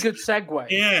very good segue.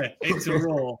 Yeah, into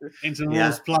Raw, into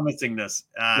Raw's plummetingness.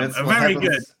 Very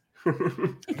good.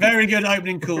 Very good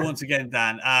opening call once again,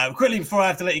 Dan. Quickly before I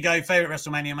have to let you go, favorite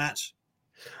WrestleMania match?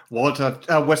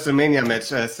 WrestleMania match,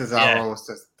 Cesaro.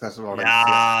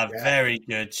 Very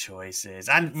good choices.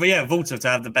 And Walter to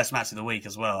have the best match of the week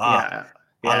as well. I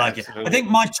like absolutely. it. I think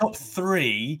my top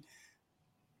three,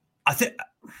 and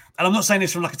I'm not saying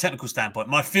this from like a technical standpoint,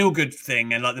 my feel-good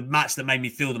thing and like the match that made me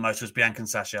feel the most was Bianca and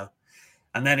Sasha.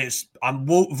 And then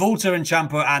Walter and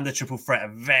Ciampa and the triple threat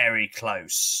are very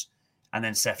close. And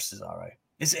then Seth Cesaro.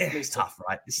 It's tough,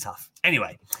 right? It's tough.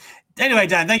 Anyway,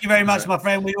 Dan, thank you very much, my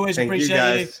friend. We always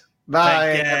appreciate you.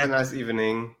 Bye. Have a nice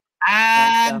evening.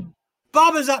 And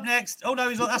Bubba's up next. Oh, no,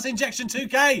 he's not. That's Injection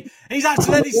 2K. He's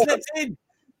accidentally slipped in.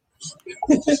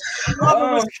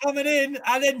 Bubba was coming in,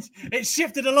 and then it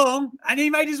shifted along, and he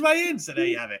made his way in. So there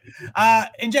you have it.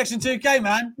 Injection 2K,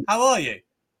 man. How are you?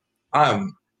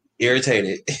 I'm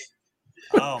irritated.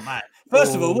 Oh, man.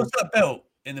 First of all, what's that belt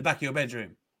in the back of your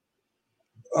bedroom?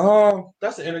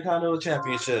 That's the Intercontinental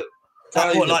Championship.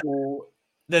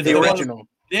 The original.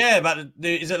 One, but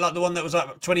is it like the one that was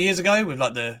like 20 years ago with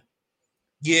like the?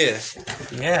 Yeah,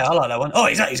 I like that one. Oh,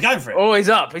 he's going for it. Oh, he's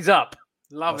up.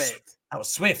 Love it. That was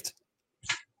swift.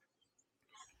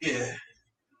 Yeah.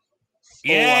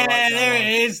 Yeah, there it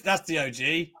is. That's the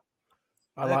OG.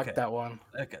 I like that one.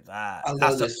 Look at that. I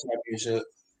love this championship.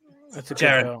 That's a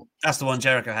good belt. That's the one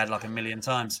Jericho had like a million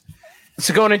times.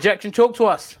 So go on, Injection. Talk to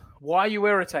us. Why are you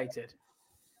irritated?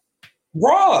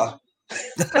 Raw.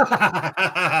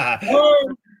 I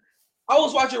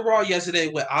was watching Raw yesterday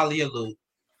with Ali Alou,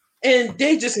 and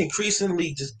they just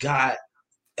increasingly just got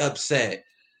upset.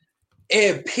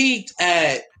 It peaked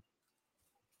at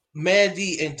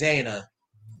Mandy and Dana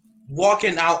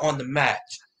walking out on the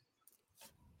match.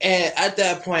 And at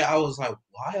that point, I was like,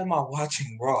 why am I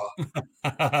watching Raw?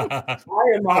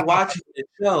 Why am I watching this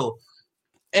show?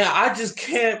 And I just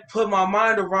can't put my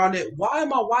mind around it. Why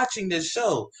am I watching this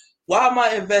show? Why am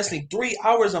I investing 3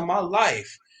 hours of my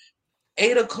life,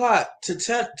 8 o'clock to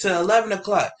 10 to 11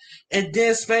 o'clock, and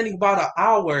then spending about an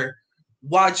hour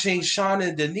watching Sean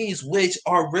and Denise, which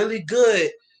are really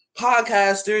good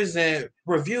podcasters and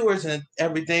reviewers and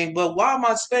everything. But why am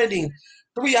I spending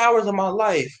 3 hours of my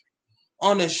life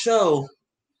on a show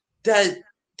that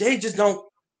they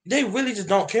really just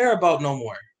don't care about no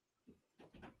more?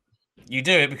 You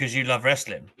do it because you love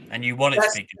wrestling and you want it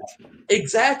to be good.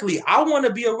 Exactly. I want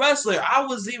to be a wrestler. I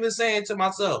was even saying to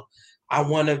myself, I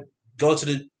want to go to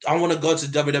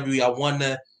WWE. I want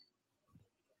to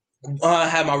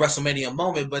have my WrestleMania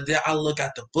moment. But then I look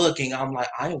at the booking. I'm like,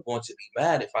 I am going to be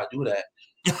mad if I do that.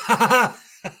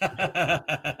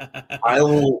 I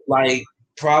will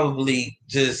probably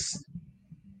just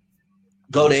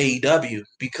go to AEW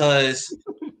because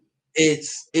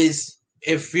it's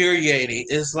infuriating.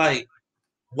 It's like,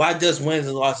 why does wins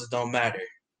and losses don't matter?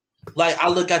 Like, I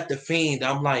look at The Fiend,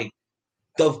 I'm like,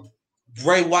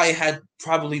 Bray Wyatt had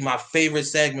probably my favorite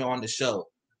segment on the show.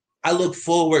 I look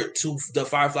forward to the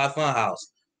Firefly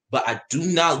Funhouse, but I do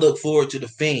not look forward to The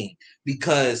Fiend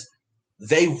because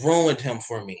they ruined him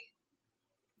for me.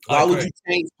 Why would you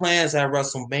change plans at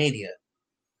WrestleMania?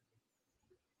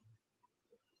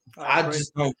 I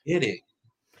just don't get it.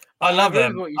 I love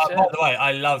him. By the way,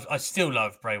 I still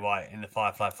love Bray Wyatt in the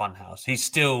Firefly Funhouse. He's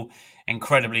still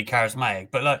incredibly charismatic.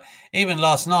 But like, even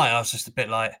last night, I was just a bit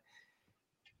like,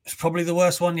 it's probably the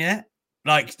worst one yet.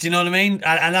 Like, do you know what I mean?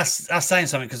 And that's saying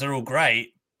something because they're all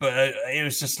great. But it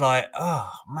was just like,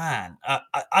 oh man,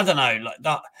 I don't know, like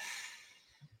that.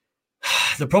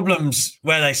 The problems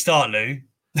where they start, Lou,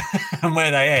 and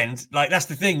where they end, like that's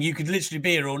the thing. You could literally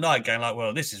be here all night going like,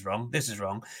 well, this is wrong,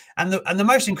 and the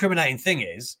most incriminating thing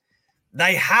is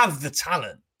they have the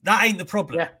talent. That ain't the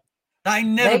problem. Yeah. That ain't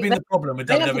never been the problem with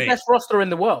WWE. They have the best roster in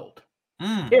the world.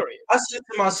 Period. I said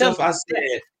to myself, I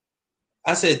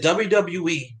said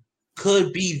WWE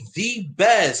could be the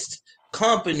best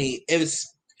company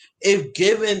if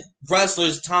given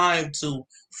wrestlers time to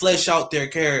flesh out their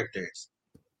characters.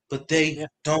 But they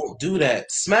don't do that.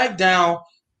 SmackDown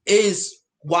is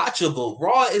watchable.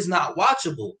 Raw is not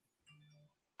watchable.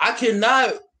 I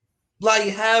cannot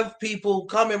have people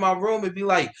come in my room and be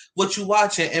like, what you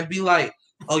watching? And be like,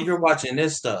 oh, you're watching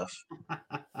this stuff.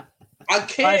 I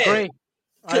can't. I agree.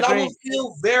 Because I will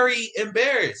feel very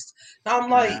embarrassed. Now I'm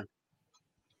like,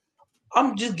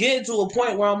 I'm just getting to a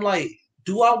point where I'm like,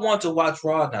 do I want to watch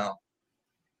Raw now?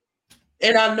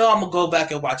 And I know I'm going to go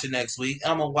back and watch it next week.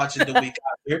 I'm going to watch it the week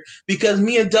after because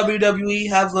me and WWE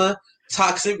have a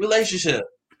toxic relationship.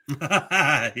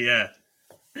 Yeah.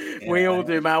 We all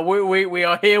do, man. We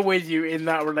are here with you in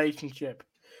that relationship.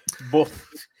 But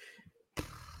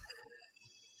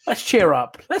let's cheer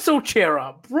up. Let's all cheer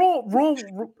up. Raw,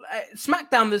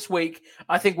 SmackDown this week,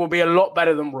 I think, will be a lot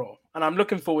better than Raw. And I'm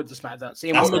looking forward to SmackDown,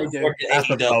 seeing what they do.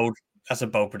 That's a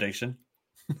bold prediction.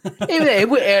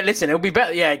 Listen, it'll be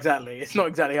better. Yeah, exactly. It's not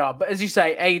exactly hard. But as you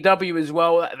say, AEW as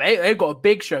well, they've got a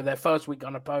big show their first week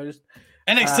unopposed.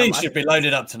 NXT should be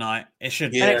loaded up tonight. It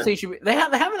should. Yeah. NXT should be. They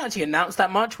haven't actually announced that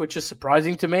much, which is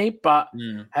surprising to me. But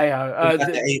hey ho, the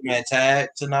 8-man tag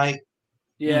tonight.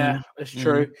 Yeah, that's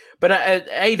true. But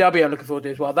AEW, I'm looking forward to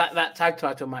as well. That tag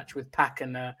title match with Pac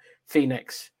and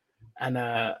Phoenix and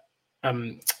the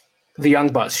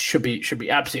Young Bucks should be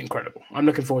absolutely incredible. I'm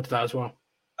looking forward to that as well.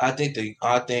 I think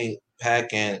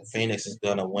Pac and Phoenix is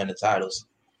gonna win the titles,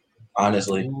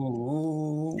 honestly.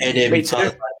 Ooh. And then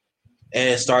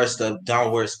it starts the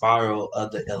downward spiral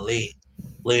of the Elite,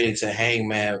 leading to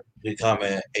Hangman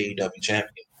becoming AEW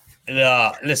champion.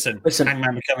 Listen,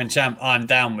 Hangman becoming champ, I'm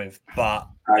down with, but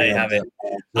there you have it.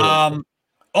 On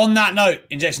that note,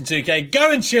 Injection 2K,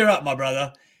 go and cheer up, my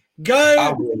brother.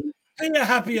 Go be a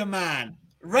happier man.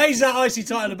 Raise that IC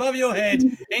title above your head.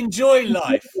 Enjoy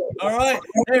life. All right?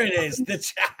 There it is, the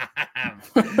champ.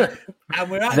 And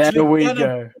we're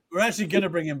actually going to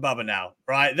bring in Bubba now,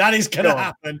 right? That is going to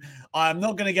happen. I'm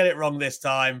not going to get it wrong this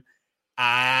time. It's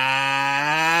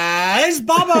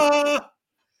Bubba.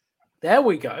 There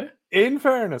we go. In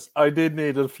fairness, I did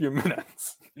need a few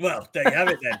minutes. Well, there you have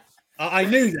it then. I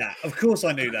knew that. Of course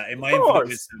I knew that in my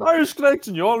Irish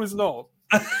connection, you always know.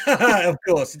 Of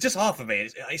course. Just half of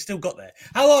it. I still got there.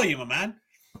 How are you, my man?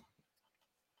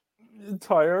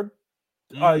 Tired.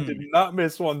 I did not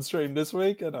miss one stream this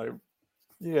week, and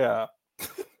it's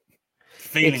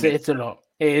a lot.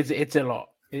 It's a lot.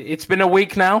 It's been a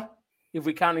week now, if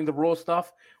we're counting the Raw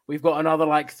stuff. We've got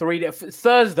another 3 days.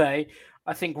 Thursday,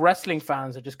 I think wrestling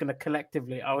fans are just going to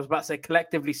collectively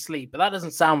sleep, but that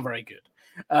doesn't sound very good.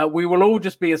 We will all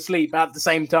just be asleep at the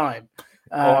same time.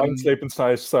 I'm sleeping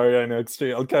tonight. Sorry, I know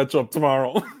I'll catch up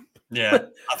tomorrow. Yeah,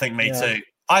 I think me too.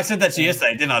 I said that to you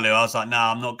yesterday, didn't I, Lou? I was like, no,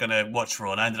 I'm not going to watch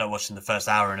Raw. And I ended up watching the first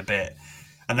hour and a bit.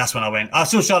 And that's when I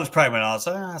saw Charlotte's promo and I was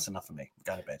like, that's enough for me.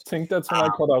 Go to bed. I think that's when I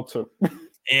cut out too.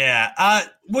 Yeah.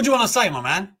 What do you want to say, my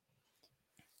man?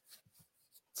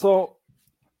 So,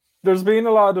 there's been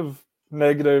a lot of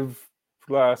negative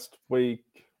last week.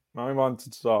 I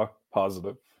wanted to talk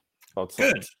positive.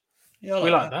 Good. Yeah, we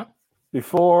like that.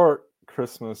 Before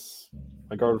Christmas,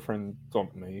 my girlfriend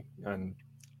dumped me and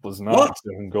was not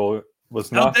getting good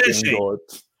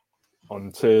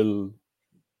until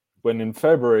when in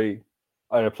February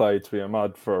I applied to be a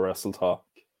mod for Wrestle Talk.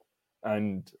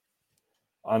 And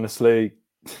honestly,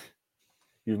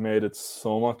 you've made it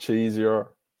so much easier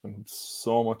and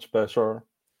so much better.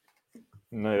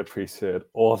 And I appreciate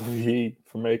all of you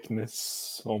for making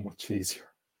this so much easier.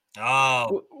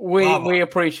 Oh, we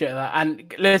appreciate that.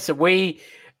 And listen, we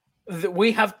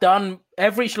have done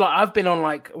I've been on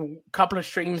a couple of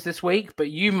streams this week, but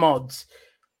you mods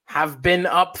have been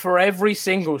up for every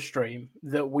single stream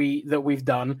that we've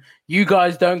done. You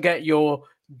guys don't get your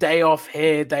day off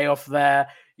here, day off there.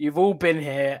 You've all been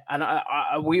here, and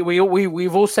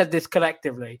we've all said this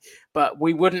collectively, but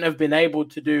we wouldn't have been able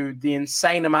to do the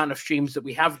insane amount of streams that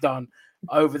we have done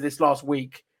over this last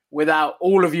week without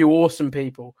all of you awesome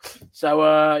people. So,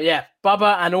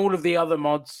 Bubba and all of the other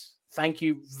mods, thank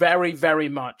you very, very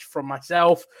much from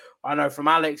myself. I know from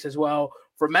Alex as well,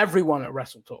 from everyone at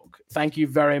Wrestle Talk. Thank you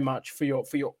very much for your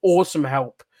awesome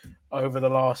help over the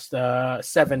last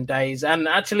 7 days, and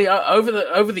actually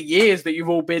over the years that you've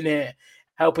all been here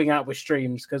helping out with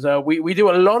streams, because we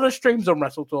do a lot of streams on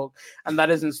Wrestle Talk, and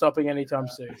that isn't stopping anytime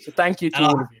soon. So thank you to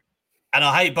all of you. And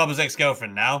I hate Bubba's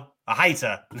ex-girlfriend now. I hate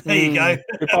her. There you go.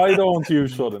 If I don't, you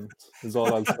shouldn't, is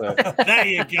all I'll say. There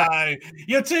you go.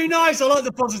 You're too nice. I like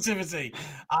the positivity.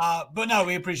 But no,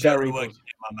 we appreciate the work you do,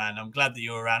 my man. I'm glad that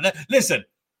you're around. Listen,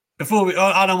 before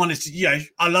I don't want to,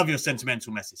 I love your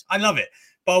sentimental message. I love it.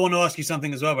 But I want to ask you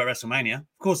something as well about WrestleMania.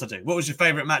 Of course I do. What was your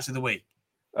favorite match of the week?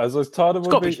 As I thought it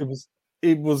would be,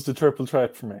 it was the triple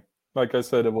threat for me. Like I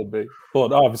said, it would be.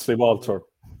 But obviously, Walter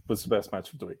was the best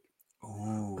match of the week.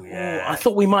 Oh yeah! I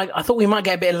thought we might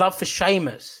get a bit of love for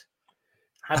Sheamus,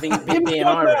 having been being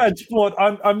Irish. Match, but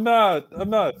I'm not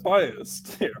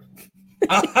biased here.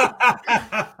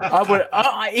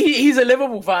 He's a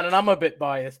Liverpool fan, and I'm a bit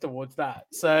biased towards that.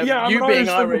 So yeah, you I'm being an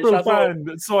Irish, fan,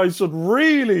 so I should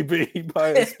really be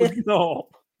biased. But no,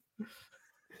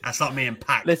 that's not me and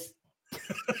Pac.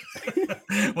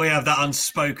 We have that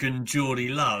unspoken Geordie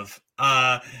love.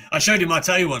 I showed him my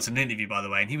toe once in an interview, by the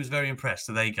way, and he was very impressed.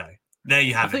 So there you go. There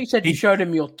you have it. I thought you said you showed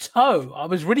him your toe. I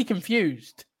was really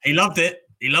confused. He loved it.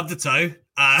 He loved the toe.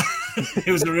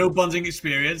 It was a real bonding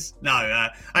experience. No,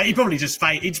 he probably just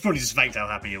faked how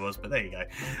happy he was. But there you go.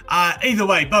 Either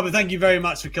way, Bubba, thank you very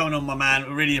much for coming on, my man.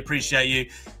 We really appreciate you.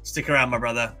 Stick around, my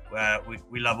brother.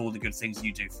 We love all the good things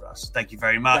you do for us. Thank you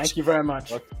very much. Thank you very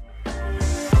much.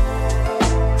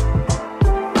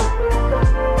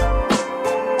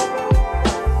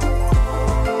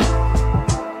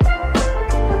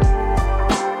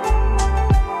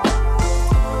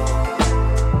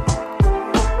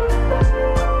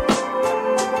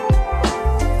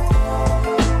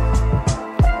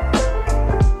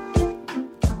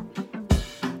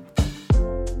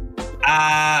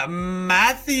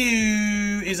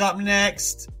 Matthew is up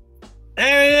next.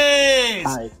 There he is.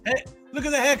 Hi. Hey, look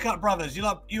at the haircut, brothers. You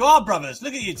are brothers.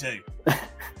 Look at you two.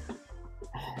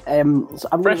 So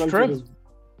I'm Fresh going to trim. this.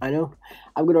 I know.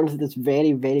 I'm going on to this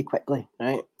very, very quickly.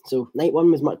 Right. So night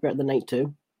 1 was much better than night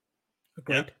 2.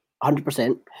 Agreed.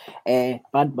 100%.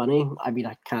 Bad Bunny. I mean,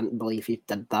 I can't believe he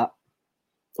did that.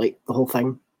 Like the whole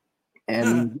thing.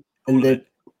 And the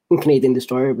Canadian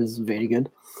Destroyer was very good.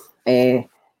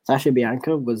 Sasha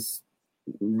Bianca was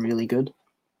really good.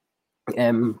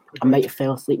 I might have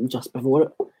fell asleep just before it,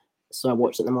 so I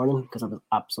watched it in the morning because I was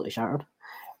absolutely shattered.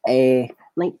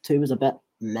 Night 2 was a bit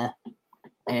meh,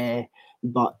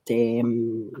 but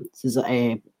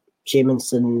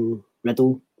Sheamus and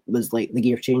Riddle was like the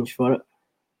gear change for it,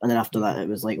 and then after that it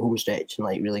was like home stretch and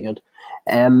like really good.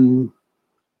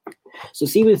 So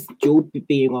see, with Joe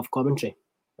being off commentary,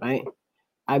 right?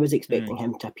 I was expecting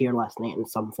him to appear last night in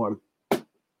some form.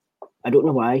 I don't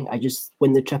know why.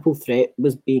 When the triple threat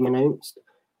was being announced,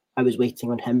 I was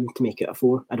waiting on him to make it a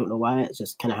 4. I don't know why. It's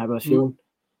just kind of how I was feeling.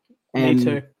 Me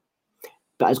too.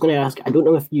 But I was going to ask, I don't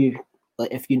know if you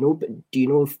know, but do you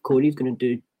know if Corey's going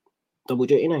to do double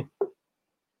duty now?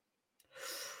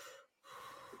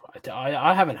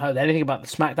 I haven't heard anything about the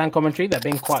SmackDown commentary. They've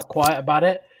been quite quiet about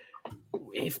it.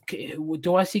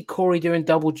 Do I see Corey doing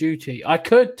double duty? I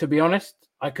could, to be honest.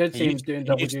 I could see him doing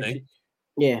double duty.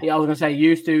 Yeah, I was going to say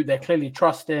used to. They clearly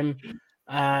trust him.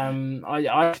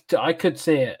 I could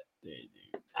see it.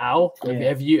 Al,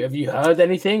 have you heard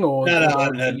anything? Or no, I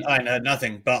haven't heard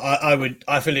nothing. But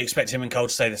I fully expect him and Cole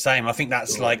to stay the same. I think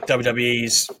that's like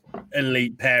WWE's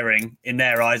elite pairing in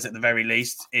their eyes, at the very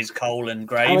least, is Cole and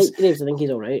Graves. I like Graves. I think he's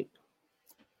all right.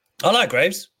 I like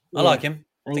Graves. I like him.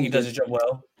 I think he does his job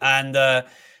well. And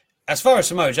as far as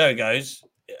Samoa Joe goes,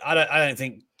 I don't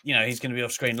think he's going to be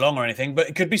off screen long or anything. But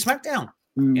it could be SmackDown.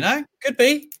 Could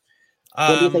be.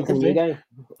 What do you think of the new guy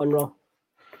on Raw?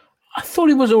 I thought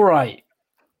he was all right.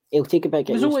 It'll take a bit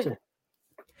getting used to.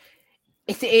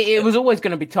 It was always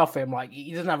going to be tough for him. Like,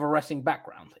 he doesn't have a wrestling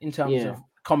background in terms of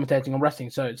commentating on wrestling,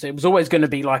 so it was always going to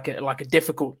be like a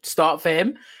difficult start for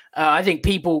him. I think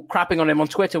people crapping on him on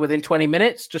Twitter within 20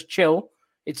 minutes, just chill.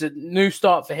 It's a new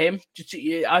start for him.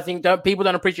 I think people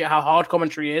don't appreciate how hard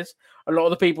commentary is. A lot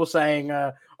of the people saying,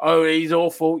 "Oh, he's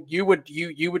awful." You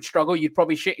would struggle. You'd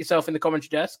probably shit yourself in the commentary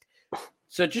desk.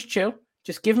 So just chill.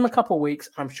 Just give him a couple of weeks.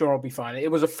 I'm sure I'll be fine. It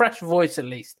was a fresh voice, at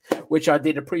least, which I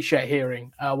did appreciate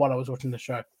hearing while I was watching the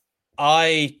show.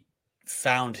 I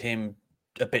found him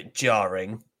a bit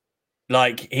jarring.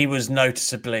 Like, he was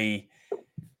noticeably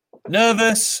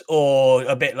nervous or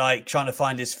a bit like trying to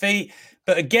find his feet.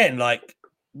 But again, like,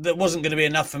 that wasn't going to be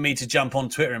enough for me to jump on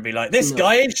Twitter and be like, this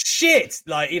guy is shit.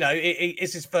 Like,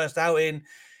 it's his first outing.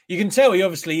 You can tell he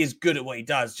obviously is good at what he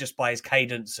does just by his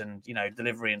cadence and,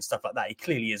 delivery and stuff like that. He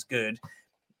clearly is good.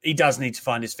 He does need to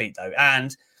find his feet, though.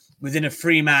 And within a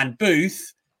 3-man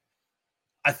booth,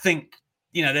 I think,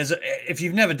 if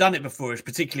you've never done it before,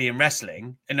 particularly in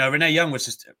wrestling, Renee Young was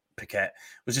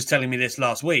just telling me this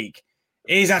last week.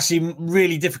 It is actually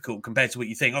really difficult compared to what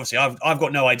you think. Obviously, I've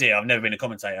got no idea. I've never been a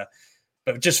commentator.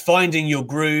 But just finding your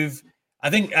groove, I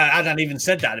think Adan even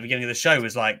said that at the beginning of the show,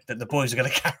 was like that the boys are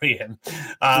going to carry him.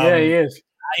 Yeah, he is.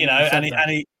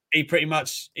 He pretty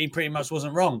much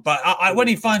wasn't wrong. But when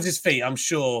he finds his feet, I'm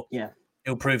sure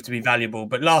he'll prove to be valuable.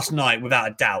 But last night,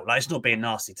 without a doubt, like, it's not being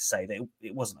nasty to say that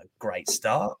it wasn't a great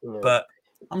start, but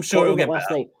I'm sure it'll get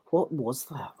better. Night? What was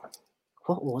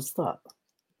that?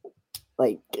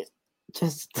 Like,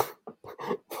 just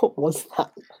what was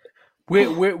that?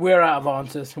 We're out of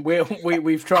answers.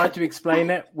 We've tried to explain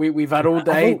it. We've had all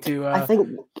day to. I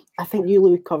think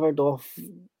you covered off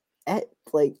it.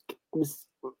 Like, it was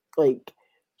like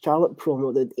Charlotte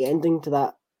promo, the ending to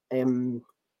that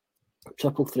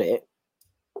triple threat.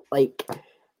 Like,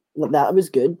 that was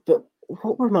good, but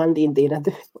what were Mandy and Dana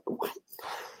doing?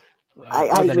 I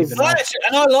don't even know.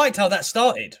 And I liked how that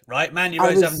started, right? Mandy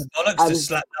Rose having the bollocks to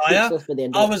slap Nia.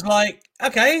 I was like,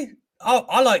 okay,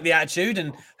 I like the attitude,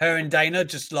 and her and Dana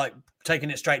just like taking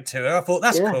it straight to her. I thought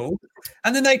that's cool.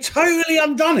 And then they totally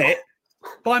undone it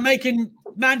by making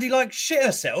Mandy like shit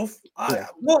herself.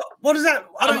 What is that?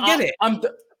 I don't get it.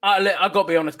 I got to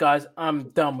be honest, guys. I'm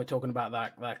done with talking about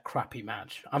that crappy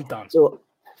match. I'm done. So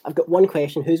I've got one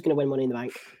question: who's going to win Money in the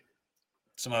Bank?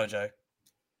 Samoa Joe.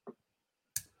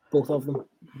 Both of them.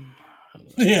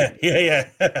 Yeah.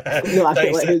 No,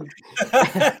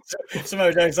 I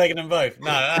Samoa Joe's taking them both.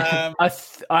 No,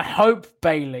 I hope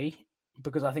Bayley,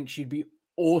 because I think she'd be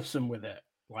awesome with it,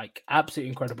 like absolutely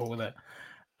incredible with it.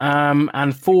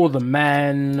 And for the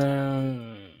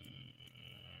men,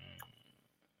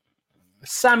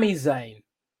 Sami Zayn,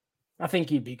 I think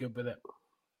he'd be good with it.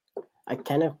 I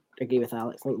kind of agree with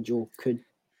Alex. I think Joe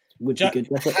would be good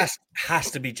with it.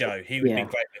 Has to be Joe. He would be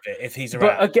great with it if he's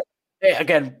around. But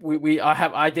again,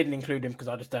 I didn't include him because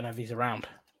I just don't know if he's around.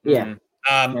 Yeah.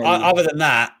 Other than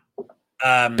that,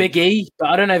 Big E, but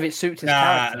I don't know if it suits his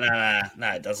character. No,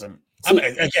 it doesn't. I mean,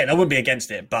 again, I wouldn't be against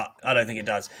it, but I don't think it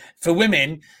does. For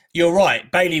women, you're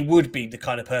right. Bayley would be the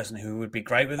kind of person who would be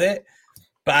great with it,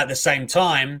 but at the same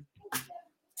time,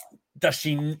 does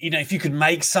she? If you could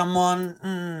make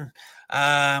someone,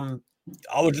 I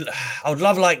would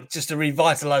love like just a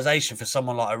revitalization for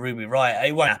someone like a Ruby Riott.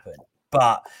 It won't happen,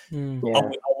 but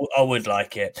I would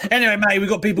like it. Anyway, mate, we've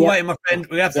got people waiting, my friend.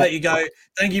 We have to let you go.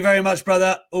 Thank you very much,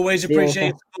 brother. Always appreciate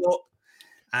your support.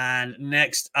 And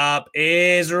next up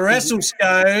is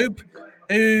WrestleScope,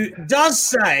 who does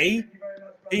say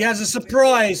he has a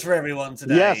surprise for everyone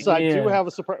today. Yes, I do have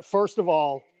a surprise. First of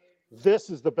all, this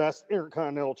is the best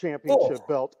Intercontinental Championship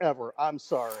belt ever. I'm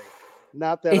sorry.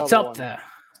 Not that it's other up one. there.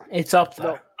 It's up there.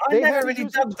 No, they never really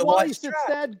dubbed the twice. It's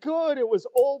that good. It was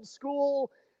old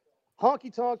school.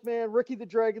 Honky Tonk Man, Ricky the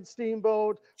Dragon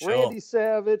Steamboat, Randy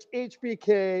Savage,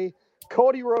 HBK.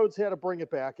 Cody Rhodes had to bring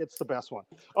it back. It's the best one.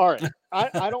 All right.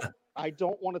 I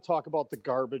don't want to talk about the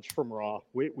garbage from Raw.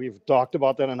 We've talked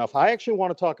about that enough. I actually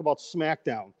want to talk about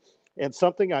SmackDown and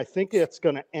something I think it's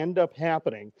going to end up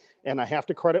happening. And I have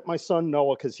to credit my son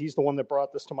Noah because he's the one that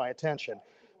brought this to my attention.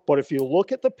 But if you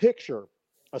look at the picture,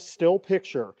 a still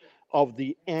picture of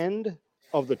the end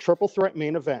of the Triple Threat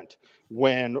main event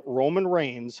when Roman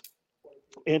Reigns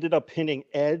ended up pinning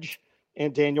Edge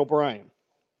and Daniel Bryan.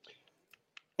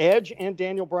 Edge and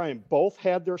Daniel Bryan both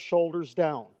had their shoulders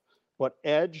down, but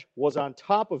Edge was on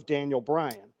top of Daniel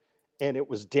Bryan, and it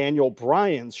was Daniel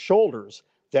Bryan's shoulders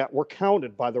that were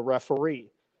counted by the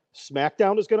referee.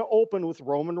 SmackDown is going to open with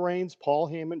Roman Reigns, Paul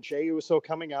Heyman, Jey Uso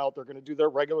coming out. They're going to do their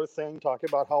regular thing, talking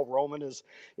about how Roman is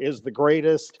the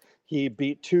greatest. He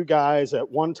beat two guys at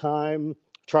one time,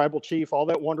 Tribal Chief, all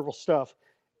that wonderful stuff.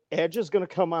 Edge is going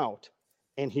to come out,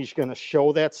 and he's going to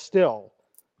show that still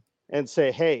and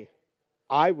say, hey,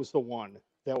 I was the one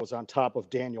that was on top of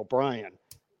Daniel Bryan.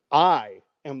 I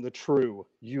am the true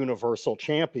Universal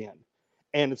Champion.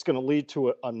 And it's going to lead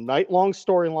to a night-long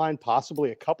storyline,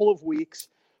 possibly a couple of weeks,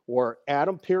 where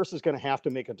Adam Pearce is going to have to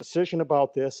make a decision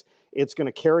about this. It's going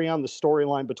to carry on the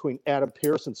storyline between Adam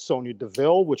Pearce and Sonya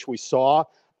Deville, which we saw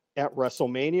at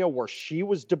WrestleMania, where she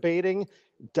was doubting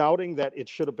that it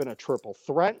should have been a triple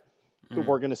threat.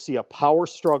 We're going to see a power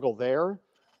struggle there.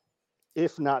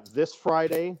 If not this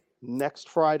Friday, next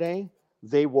Friday,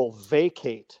 they will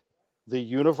vacate the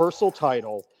Universal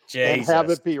title and have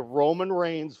it be Roman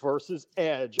Reigns versus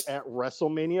Edge at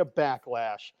WrestleMania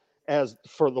Backlash, as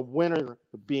for the winner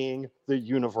being the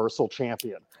Universal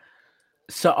Champion.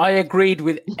 So I agreed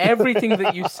with everything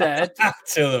that you said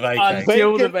until the vacation.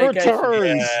 Until the vacation.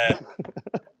 Returns. Yeah.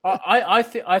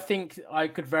 I think I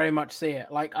could very much see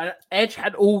it. Like Edge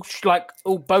had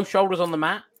both shoulders on the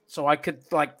mat, so I could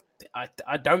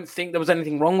I don't think there was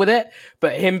anything wrong with it.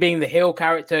 But him being the heel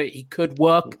character, he could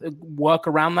work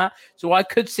around that. So I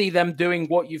could see them doing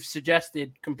what you've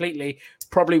suggested completely,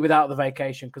 probably without the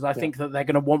vacation, because I think that they're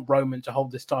going to want Roman to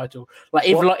hold this title.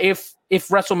 If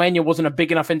WrestleMania wasn't a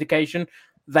big enough indication,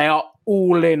 they are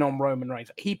all in on Roman Reigns.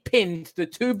 He pinned the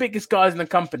two biggest guys in the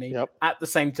company at the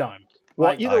same time.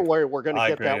 Well, either way, we're going to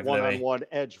get that one-on-one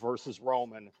Edge versus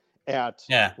Roman at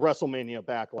WrestleMania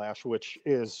Backlash, which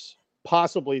is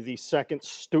possibly the second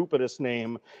stupidest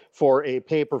name for a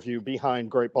pay-per-view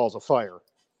behind Great Balls of Fire.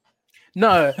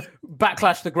 No,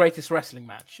 Backlash, the greatest wrestling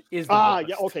match. Is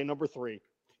okay, number 3.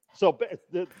 So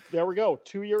there we go.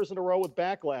 2 years in a row with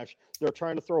Backlash. They're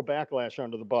trying to throw Backlash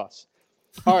under the bus.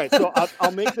 All right, so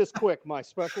I'll make this quick. My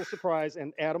special surprise,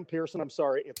 and Adam Pearson, I'm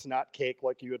sorry, it's not cake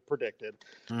like you had predicted.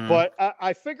 But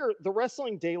I figure the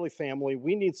Wrestling Daily family,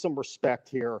 we need some respect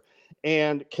here.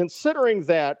 And considering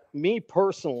that, me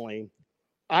personally,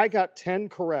 I got 10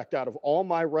 correct out of all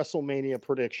my WrestleMania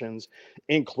predictions,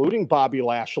 including Bobby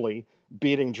Lashley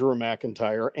beating Drew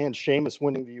McIntyre and Sheamus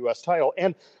winning the U.S. title.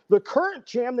 And the current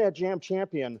Jam That Jam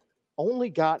champion only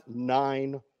got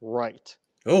 9 right.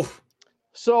 Oh.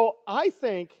 So I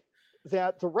think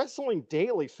that the Wrestling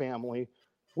Daily family,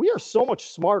 we are so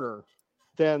much smarter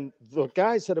than the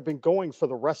guys that have been going for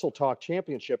the Wrestle Talk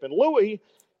Championship. And Louis,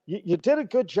 you did a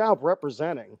good job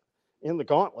representing in the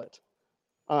gauntlet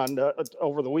on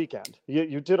over the weekend.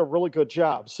 You did a really good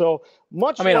job. So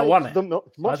much I won it. the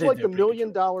 $1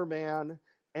 Million Man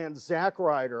and Zack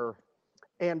Ryder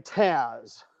and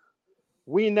Taz,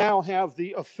 we now have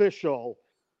the official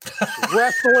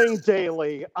Wrestling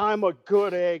Daily I'm a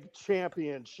Good Egg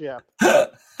Championship. And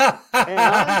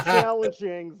I'm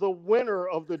challenging the winner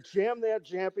of the Jam That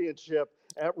Championship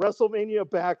at WrestleMania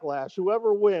Backlash.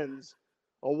 Whoever wins,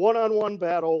 a one-on-one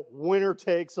battle, winner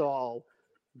takes all.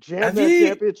 Jam That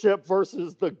Championship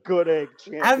versus the Good Egg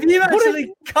Champion. Have you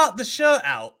actually cut the shirt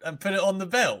out and put it on the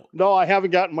belt? No, I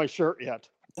haven't gotten my shirt yet.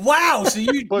 Wow, so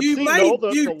you but you see, made no,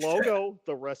 the logo,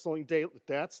 the Wrestling Daily,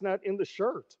 that's not in the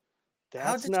shirt.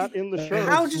 That's not in the shirt.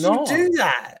 How did you do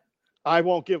that? I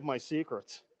won't give my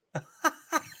secrets.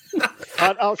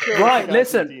 I'll share. Right,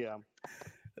 listen. DM.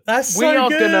 That's so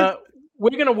good.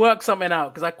 We're gonna work something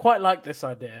out because I quite like this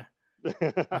idea.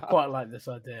 I quite like this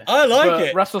idea. I like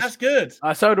it. That's good.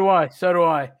 So do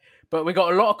I. But we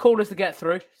got a lot of callers to get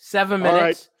through. 7 minutes. All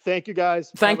right. Thank you,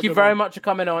 guys. Thank you very much for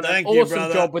coming on. Thank you, awesome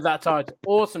brother. job with that title.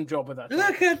 Awesome job with that title.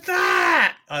 Look at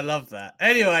that. I love that.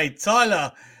 Anyway,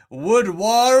 Tyler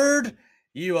Woodward,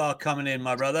 you are coming in,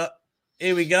 my brother.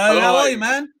 Here we go. Hello. How are you,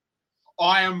 man?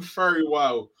 I am very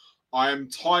well. I am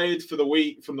tired from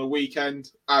the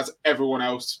weekend, as everyone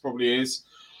else probably is.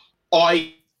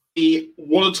 I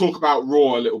want to talk about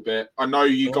Raw a little bit. I know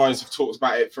you guys have talked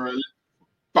about it for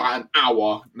about an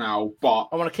hour now, but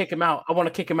I want to kick him out. I want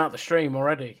to kick him out the stream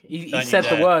already. He said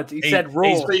the words. He said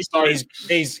Raw. He's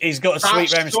got a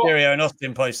sweet Rey Mysterio and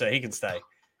Austin poster. He can stay.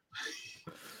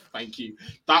 Thank you.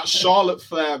 That Charlotte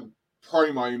Flair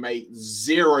promo made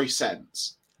 0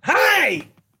 sense. Hey!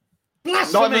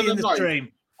 Blasphemy in the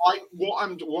stream. What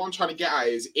I'm trying to get at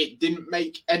is it didn't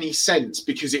make any sense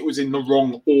because it was in the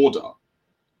wrong order.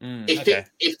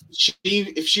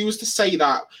 If she was to say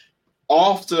that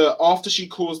after she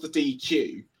caused the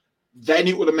DQ, then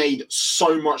it would have made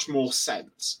so much more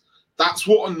sense. That's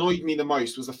what annoyed me the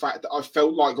most, was the fact that I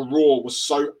felt like Raw was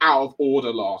so out of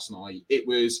order last night. It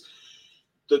was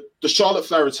the Charlotte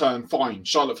Flair return, fine.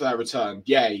 Charlotte Flair return,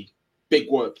 yay. Big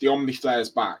whoop. The Omni Flair's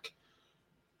back.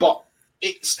 But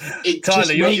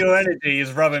Tyler, your energy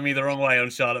is rubbing me the wrong way on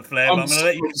Charlotte Flair. I'm going to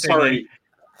let you continue. Sorry.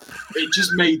 It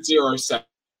just made 0 sense.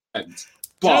 But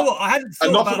do you know what? I hadn't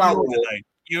thought about Raw, though.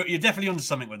 You're definitely onto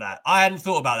something with that. I hadn't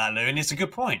thought about that, Lou, and it's a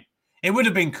good point. It would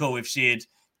have been cool if she had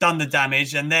done the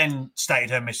damage and then stated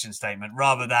her mission statement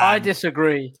rather than... I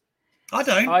disagree. I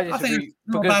don't. I think it's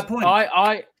not a bad point.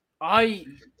 I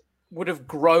would have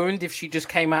groaned if she just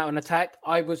came out and attacked.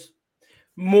 I was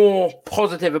more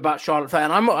positive about Charlotte Flair,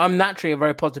 and I'm naturally a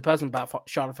very positive person about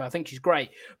Charlotte Flair. I think she's great,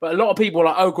 but a lot of people are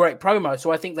like, "Oh, great promo,"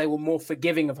 so I think they were more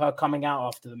forgiving of her coming out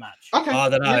after the match. Okay. I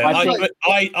don't know.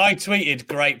 I tweeted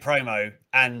great promo,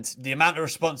 and the amount of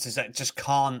responses that just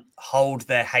can't hold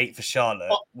their hate for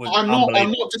Charlotte was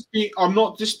unbelievable. I'm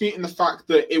not disputing the fact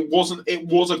that it was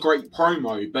a great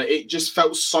promo, but it just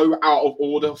felt so out of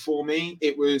order for me.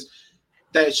 It was.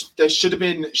 There should have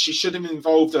been. She should have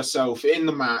involved herself in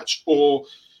the match, or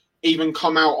even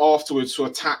come out afterwards to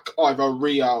attack either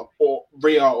Rhea or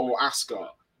Asuka.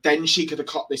 Then she could have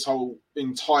cut this whole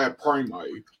entire promo,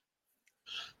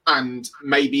 and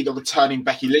maybe the returning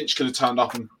Becky Lynch could have turned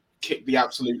up and kicked the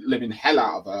absolute living hell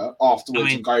out of her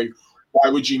afterwards and go, "Why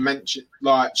would you mention?"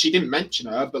 Like, she didn't mention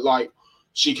her, but like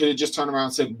she could have just turned around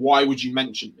and said, "Why would you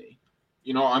mention me?"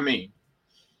 You know what I mean?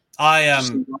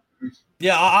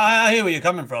 Yeah, I hear where you're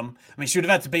coming from. I mean, she would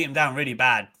have had to beat him down really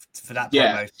bad for that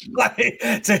promo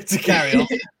to carry on.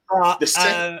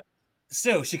 But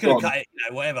still, she could have cut it,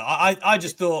 whatever. I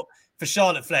just thought for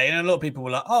Charlotte Flair, and a lot of people were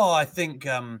like, "Oh, I think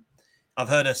I've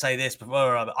heard her say this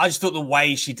before." I just thought the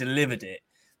way she delivered it,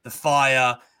 the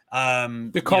fire,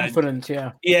 the confidence,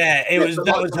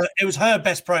 it was her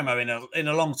best promo in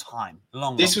a long time.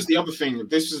 This was the other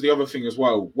thing as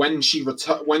well. When she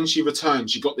returned,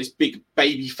 she got this big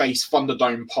baby face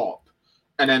Thunderdome pop,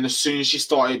 and then as soon as she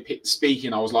started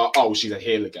speaking, I was like, "Oh, she's a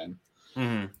heel again."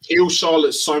 Mm-hmm. Heel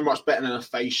Charlotte's so much better than a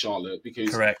face Charlotte,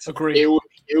 because Agree. Heel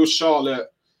Charlotte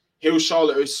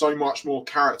is so much more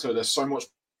character. There's so much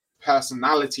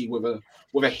personality with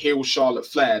a heel Charlotte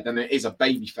Flair than it is a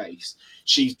babyface.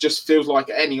 She just feels like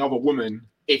any other woman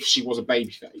if she was a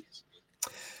babyface.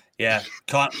 Yeah,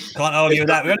 can't argue with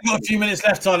that. We've only got a few minutes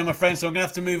left, Tyler, my friend, so I'm going to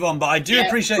have to move on. But I do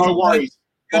appreciate no worries.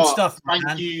 Good stuff, Thank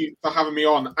man. you for having me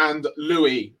on. And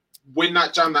Louis, win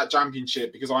that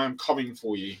championship because I am coming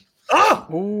for you.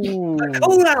 Oh,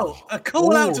 a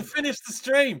call out to finish the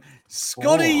stream.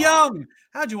 Scotty Young.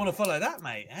 How do you want to follow that,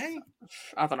 mate? Hey,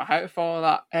 I don't know how to follow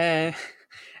that.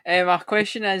 My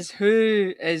question is,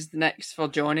 who is the next for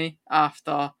Johnny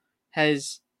after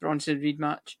his Bronson Reed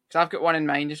match? Because I've got one in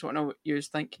mind. Just want to know what you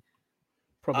think.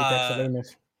 Probably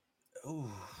Dexter Lumis.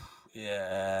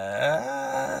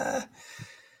 Yeah.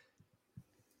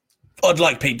 I'd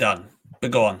like Pete Dunne,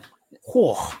 but go on.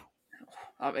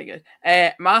 That'd be good.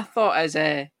 My thought is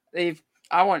I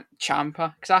want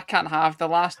Ciampa because I can't have the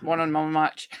last one-on-one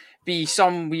match be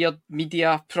some weird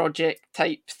media project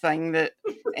type thing that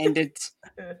ended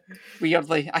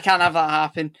weirdly. I can't have that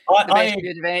happen. The best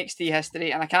period of NXT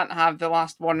history, and I can't have the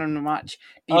last one-on-one match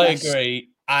be I agree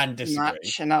and disagree.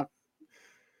 Match and a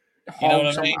you know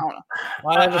what I mean?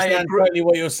 I understand totally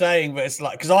what you're saying, but it's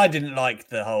like because I didn't like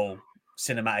the whole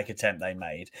cinematic attempt they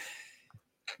made,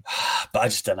 but I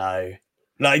just don't know.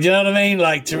 Like, do you know what I mean?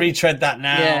 Like to retread that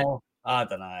now, I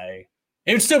don't know.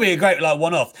 It would still be a great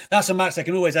one-off. That's a match they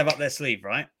can always have up their sleeve,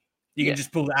 right? You can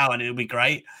just pull that out and it'll be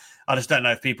great. I just don't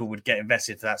know if people would get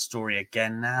invested for that story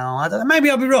again now. I don't know. Maybe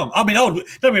I'll be wrong. I mean, don't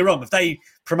get me wrong. If they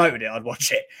promoted it, I'd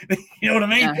watch it. You know what I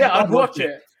mean? Yeah, I'd watch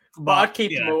it. But I'd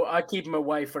keep him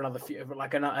away for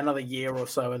another year or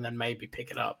so, and then maybe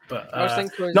pick it up. But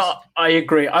I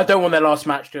agree. I don't want their last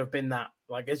match to have been that,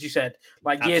 like as you said,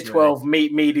 like Absolutely. Year 12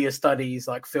 media studies,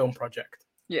 like film project.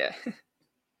 Yeah.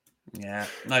 Yeah,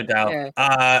 no doubt.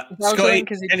 Yeah. Scotty,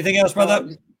 anything else, brother?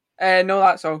 No,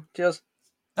 that's all. Cheers.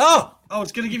 Oh, I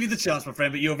was going to give you the chance, my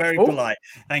friend, but you're very polite.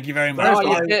 Thank you very much.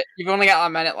 No, you've only got a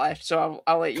minute left, so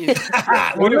I'll let you.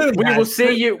 we will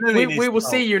see you. We will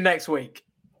see you next week.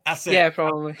 That's it. Yeah,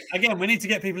 probably. Again, we need to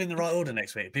get people in the right order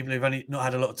next week. People who've only not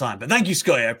had a lot of time. But thank you,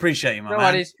 Scotty. I appreciate you, my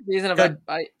man.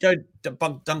 Go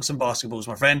dunk some basketballs,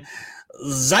 my friend.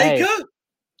 Zaka?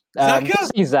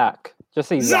 Zach. Just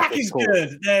see Zach is cool.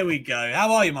 Good. There we go.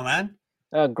 How are you, my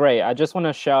man? Great. I just want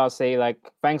to say,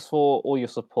 thanks for all your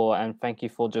support and thank you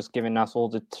for just giving us all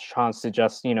the chance to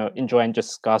just, enjoy and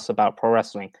discuss about pro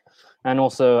wrestling. And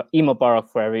also, Eid Mubarak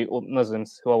for every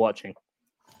Muslims who are watching.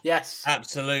 Yes.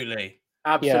 Absolutely.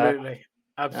 Yeah.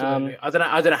 I don't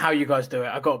know how you guys do it.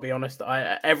 I got to be honest. When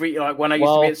I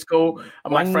used to be at school,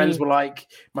 and my friends were like,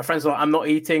 I'm not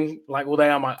eating all day.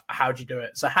 I'm like, how'd you do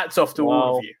it? So hats off to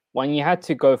all of you. When you had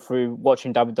to go through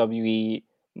watching WWE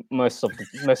most of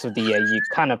the year, you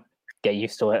kind of get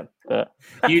used to it. But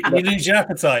you lose your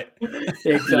appetite.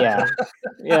 Exactly.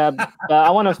 Yeah. But I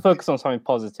want to focus on something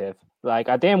positive. I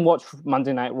didn't watch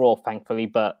Monday Night Raw, thankfully,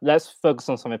 but let's focus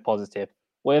on something positive.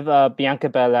 With Bianca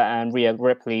Belair and Rhea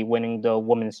Ripley winning the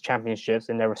women's championships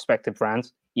in their respective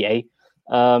brands, yay.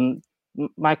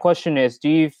 My question is, do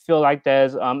you feel like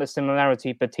there's a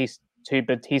similarity to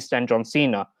Batista and John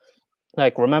Cena?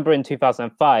 Remember in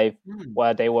 2005,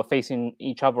 where they were facing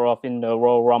each other off in the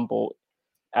Royal Rumble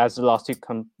as the last two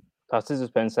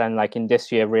participants, and in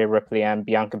this year, Rhea Ripley and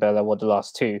Bianca Belair were the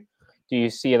last two. Do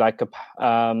you see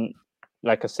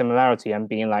a similarity and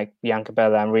being Bianca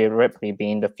Belair and Rhea Ripley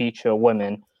being the future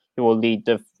women who will lead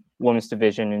the women's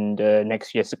division in the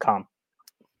next years to come?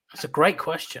 That's a great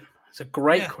question.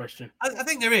 Question. I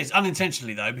think there is,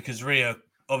 unintentionally though, because Rhea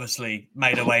obviously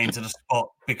made her way into the spot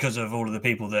because of all of the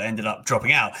people that ended up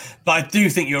dropping out. But I do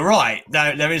think you're right.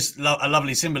 There is a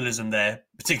lovely symbolism there,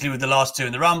 particularly with the last two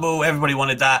in the Rumble. Everybody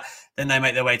wanted that. Then they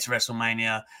make their way to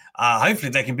WrestleMania. Hopefully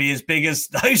they can be as big as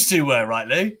those two were, right,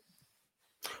 Lou?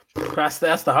 That's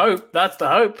the hope. That's the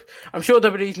hope. I'm sure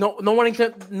WWE's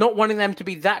not wanting them to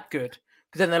be that good,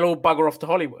 because then they'll all bugger off to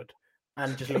Hollywood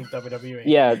and just leave WWE.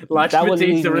 Yeah, like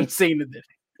Batista and Cena did.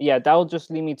 Yeah, that will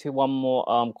just lead me to one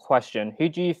more question. Who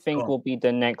do you think will be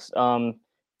the next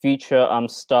future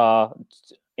star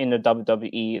in the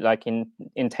WWE,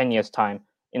 in 10 years' time,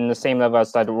 in the same level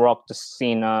as The Rock, the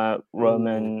Cena,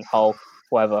 Roman, Hulk,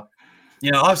 whoever?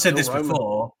 I've said this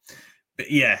before,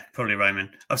 but yeah, probably Roman.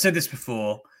 I've said this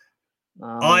before.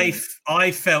 I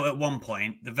felt at one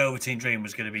point the Velveteen Dream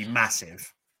was going to be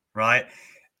massive, right?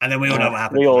 And then we all know what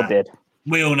happened. We all did.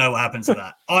 We all know what happened to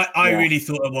that. I really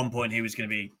thought at one point he was going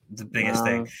to be the biggest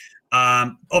thing.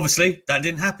 Obviously, that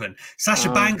didn't happen.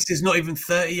 Sasha Banks is not even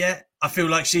 30 yet. I feel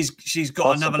like she's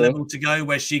got another level to go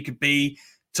where she could be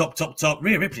top.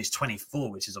 Rhea Ripley's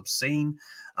 24, which is obscene.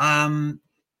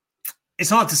 It's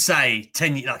hard to say.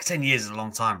 10 years is a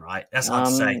long time, right? That's hard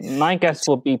to say. My guess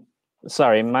will be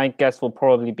Sorry, my guess will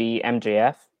probably be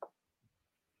MJF.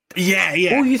 Yeah.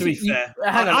 Oh, To be fair,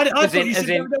 hang on, I as thought in- you said as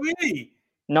in- WWE.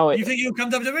 No, You think he'll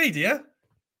come WWE? Do you?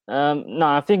 no,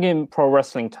 I think in pro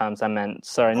wrestling terms I meant.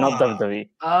 Sorry, not WWE.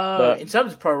 Oh, in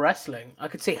terms of pro wrestling, I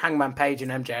could see Hangman Page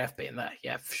and MJF being there.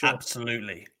 Yeah, for sure.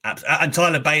 Absolutely. And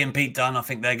Tyler Bate and Pete Dunne, I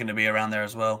think they're going to be around there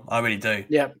as well. I really do.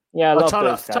 Yeah. Yeah, I love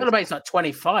Tyler, those guys. Tyler Bates like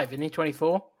 25, isn't he?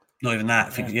 24? Not even that. I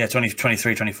think, 20,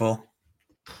 23, 24.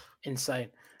 Insane.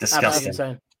 Disgusting. Absolutely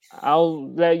insane.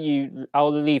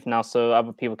 I'll leave now so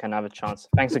other people can have a chance.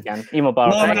 Thanks again. Emo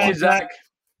Bar. Thank you, Zach.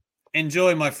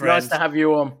 Enjoy, my friend. Nice to have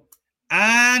you on.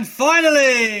 And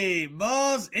finally,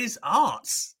 Mars is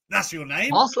Arts. That's your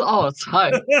name. Martial Arts.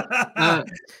 Hi.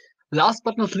 Last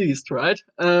but not least, right?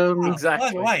 Exactly.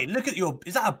 By the way, look at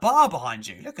is that a bar behind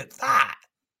you? Look at that.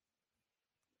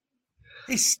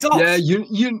 He stops. Yeah,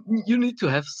 you need to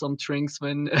have some drinks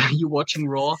when you're watching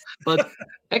Raw. But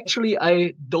actually,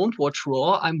 I don't watch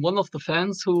Raw. I'm one of the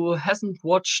fans who hasn't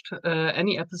watched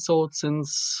any episode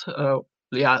since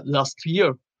last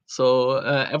year. So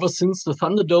ever since the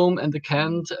Thunderdome and the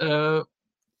canned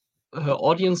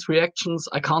audience reactions,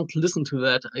 I can't listen to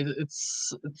that.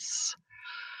 It's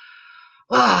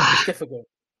difficult.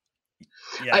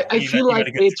 Yeah, I feel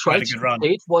like they tried to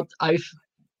state what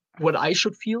I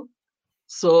should feel.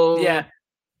 So yeah,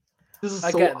 this is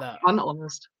I so get that.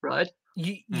 unhonest, right?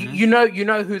 You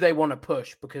know who they want to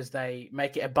push because they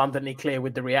make it abundantly clear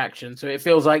with the reaction. So it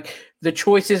feels like the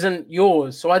choice isn't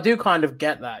yours. So I do kind of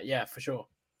get that. Yeah, for sure.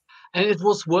 And it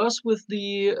was worse with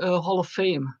the Hall of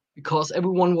Fame because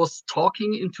everyone was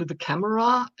talking into the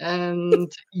camera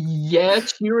and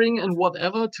cheering and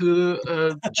whatever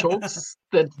to jokes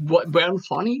that weren't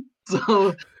funny.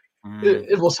 So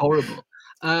it was horrible.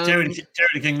 Jerry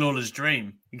King Lawler's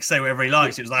dream. He can say whatever he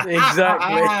likes. It was like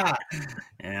exactly.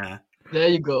 Yeah. There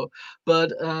you go.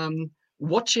 But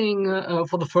watching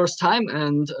for the first time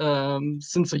and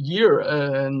since a year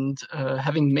and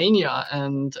having Mania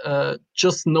and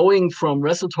just knowing from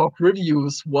Wrestle Talk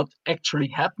reviews what actually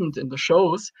happened in the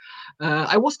shows,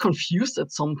 I was confused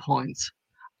at some points.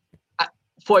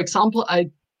 For example,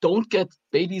 I don't get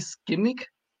Bayley's gimmick.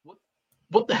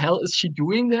 What the hell is she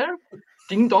doing there?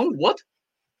 Ding dong, what?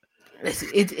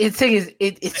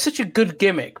 It's such a good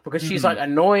gimmick because she's like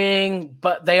annoying,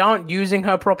 but they aren't using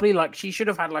her properly. Like she should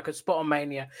have had like a spot on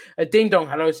Mania, a Ding Dong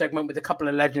Hello segment with a couple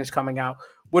of legends coming out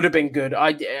would have been good.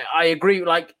 I agree.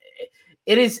 Like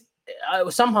it is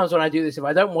sometimes when I do this, if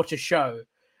I don't watch a show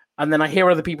and then I hear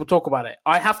other people talk about it,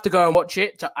 I have to go and watch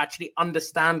it to actually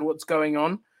understand what's going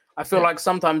on. I feel like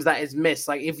sometimes that is missed.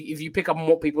 Like if you pick up on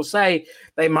what people say,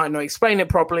 they might not explain it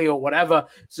properly or whatever.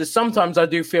 So sometimes I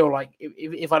do feel like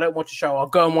if I don't watch a show, I'll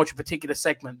go and watch a particular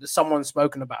segment that someone's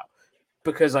spoken about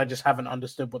because I just haven't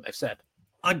understood what they've said.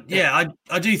 I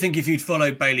do think if you'd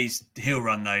followed Bayley's heel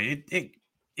run though, it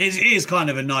is kind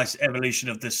of a nice evolution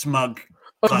of the smug.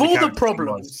 Of all the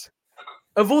problems,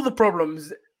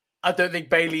 I don't think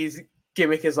Bayley's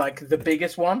gimmick is like the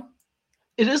biggest one.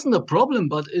 It isn't a problem,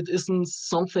 but it isn't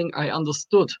something I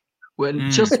understood.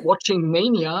 When just watching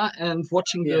Mania and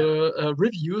watching the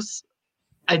reviews,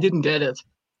 I didn't get it.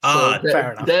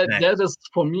 Fair enough. That is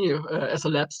for me as a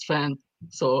lapsed fan.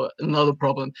 So another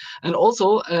problem. And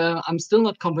also, I'm still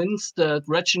not convinced that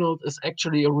Reginald is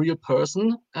actually a real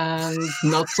person and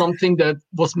not something that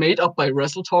was made up by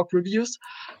Wrestle Talk reviews.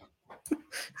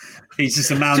 He's just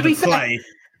a mound of clay.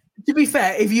 To be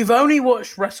fair, if you've only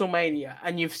watched WrestleMania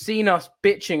and you've seen us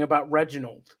bitching about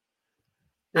Reginald,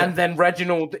 and then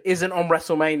Reginald isn't on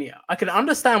WrestleMania, I can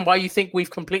understand why you think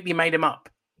we've completely made him up.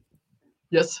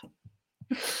 Yes.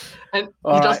 And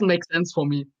he doesn't make sense for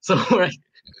me. So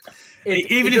Even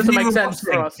it if doesn't you make sense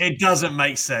for us. It doesn't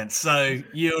make sense. So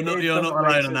you're not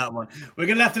alone on that one. We're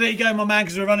gonna have to let you go, my man,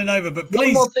 because we're running over. But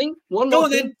please, One more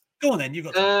thing. Go on then. You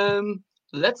got time.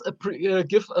 Let's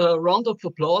give a round of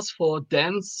applause for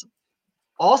Dan's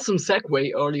awesome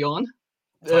segue early on,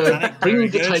 bringing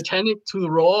the Titanic to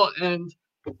the Raw, and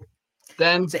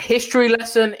then it's a history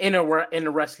lesson in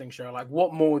a wrestling show. Like,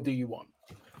 what more do you want?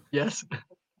 Yes.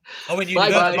 I went to Bye,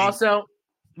 university.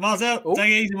 Marcel.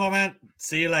 Take it easy, my man.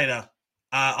 See you later.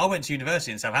 I went to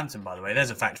university in Southampton, by the way.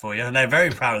 There's a fact for you, and they're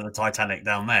very proud of the Titanic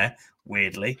down there.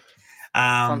 Weirdly,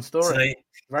 fun story.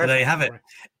 So there you have it.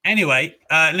 Anyway,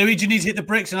 Louis, do you need to hit the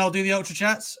bricks and I'll do the Ultra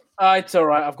Chats? It's all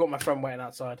right. I've got my friend waiting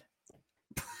outside.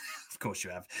 Of course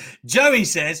you have. Joey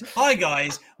says, hi,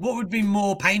 guys. What would be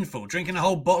more painful, drinking a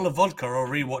whole bottle of vodka or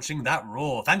rewatching that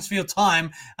Raw? Thanks for your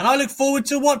time, and I look forward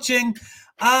to watching.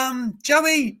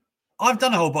 Joey, I've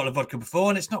done a whole bottle of vodka before,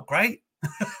 and it's not great.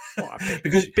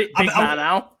 Because big man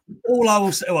now. All I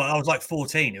will say, well, I was like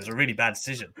 14. It was a really bad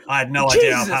decision. I had no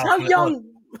idea how young.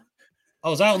 I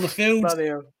was out on the field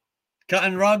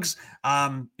cutting rugs.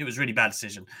 It was a really bad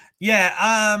decision.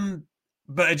 Yeah,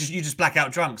 but you just black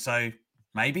out drunk, so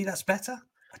maybe that's better.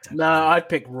 No, I'd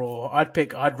pick Raw.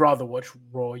 I'd rather watch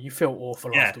Raw. You feel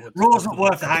awful afterwards. Raw's not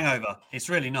worth the hangover. It's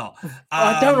really not.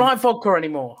 I don't like vodka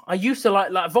anymore. I used to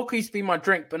like vodka used to be my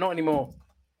drink, but not anymore.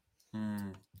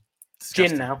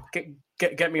 Gin now.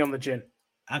 Get me on the gin.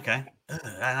 Okay.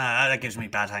 That gives me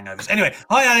bad hangovers. Anyway,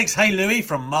 hi Alex, hey Louis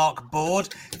from Mark Board.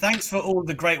 Thanks for all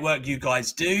the great work you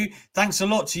guys do. Thanks a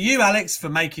lot to you, Alex, for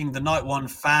making the Night One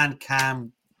fan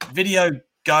cam video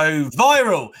go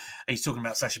viral. He's talking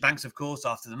about Sasha Banks, of course,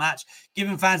 after the match,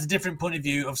 giving fans a different point of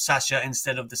view of Sasha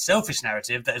instead of the selfish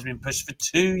narrative that has been pushed for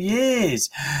 2 years.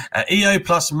 EO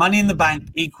plus Money in the Bank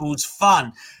equals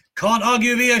fun. Can't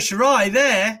argue with Io Shirai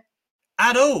there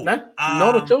at all. No,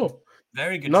 not at all.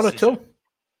 Very good. Not at all.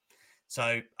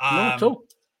 So, not at all.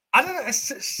 I don't know.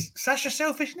 Is Sasha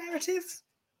selfish narrative?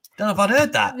 Don't know if I'd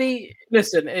heard that.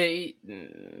 Listen,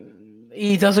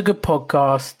 he does a good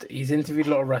podcast. He's interviewed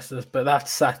a lot of wrestlers, but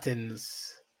that's Satin's.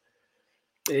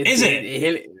 Is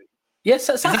it? Yes,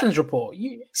 that's Satin's report.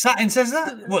 Satin says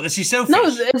that? What, that she's selfish?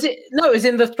 No, it's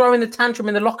in the throwing the tantrum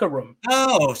in the locker room.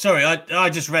 Oh, sorry. I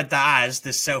just read that as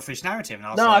this selfish narrative.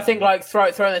 And I think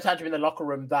throwing the tantrum in the locker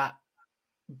room, that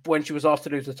when she was asked to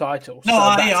lose the title. No,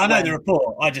 I know the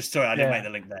report. I didn't make the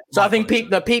link there. So I think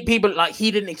people like he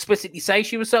didn't explicitly say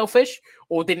she was selfish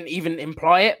or didn't even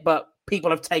imply it, but people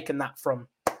have taken that from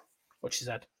what she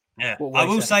said. Yeah, I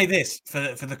will say this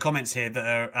for the comments here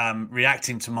that are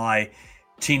reacting to my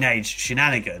teenage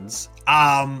shenanigans.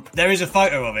 There is a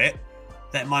photo of it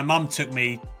that my mum took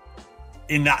me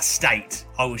in that state.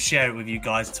 I will share it with you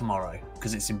guys tomorrow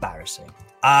because it's embarrassing.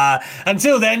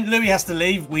 Until then, Louis has to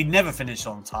leave. We never finish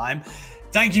on time.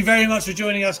 Thank you very much for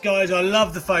joining us, guys. I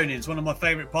love the phone-ins. One of my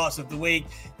favourite parts of the week.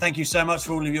 Thank you so much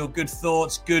for all of your good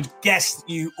thoughts. Good guests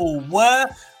you all were.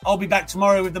 I'll be back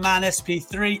tomorrow with the man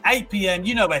SP3, 8 p.m.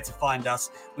 You know where to find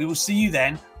us. We will see you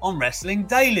then on Wrestling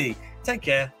Daily. Take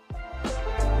care.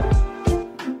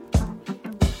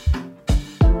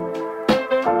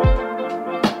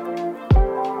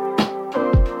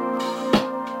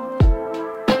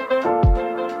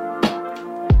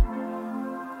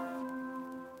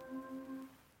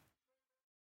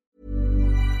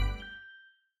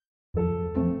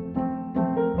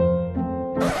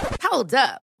 Hold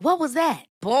up. What was that?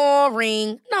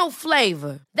 Boring. No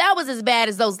flavor. That was as bad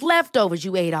as those leftovers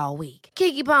you ate all week.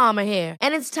 Keke Palmer here.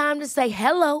 And it's time to say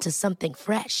hello to something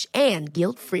fresh and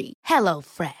guilt-free.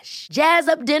 HelloFresh. Jazz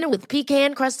up dinner with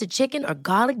pecan-crusted chicken or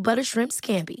garlic butter shrimp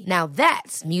scampi. Now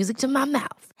that's music to my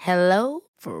mouth.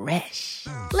 HelloFresh.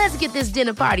 Let's get this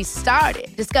dinner party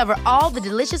started. Discover all the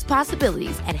delicious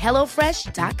possibilities at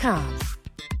HelloFresh.com.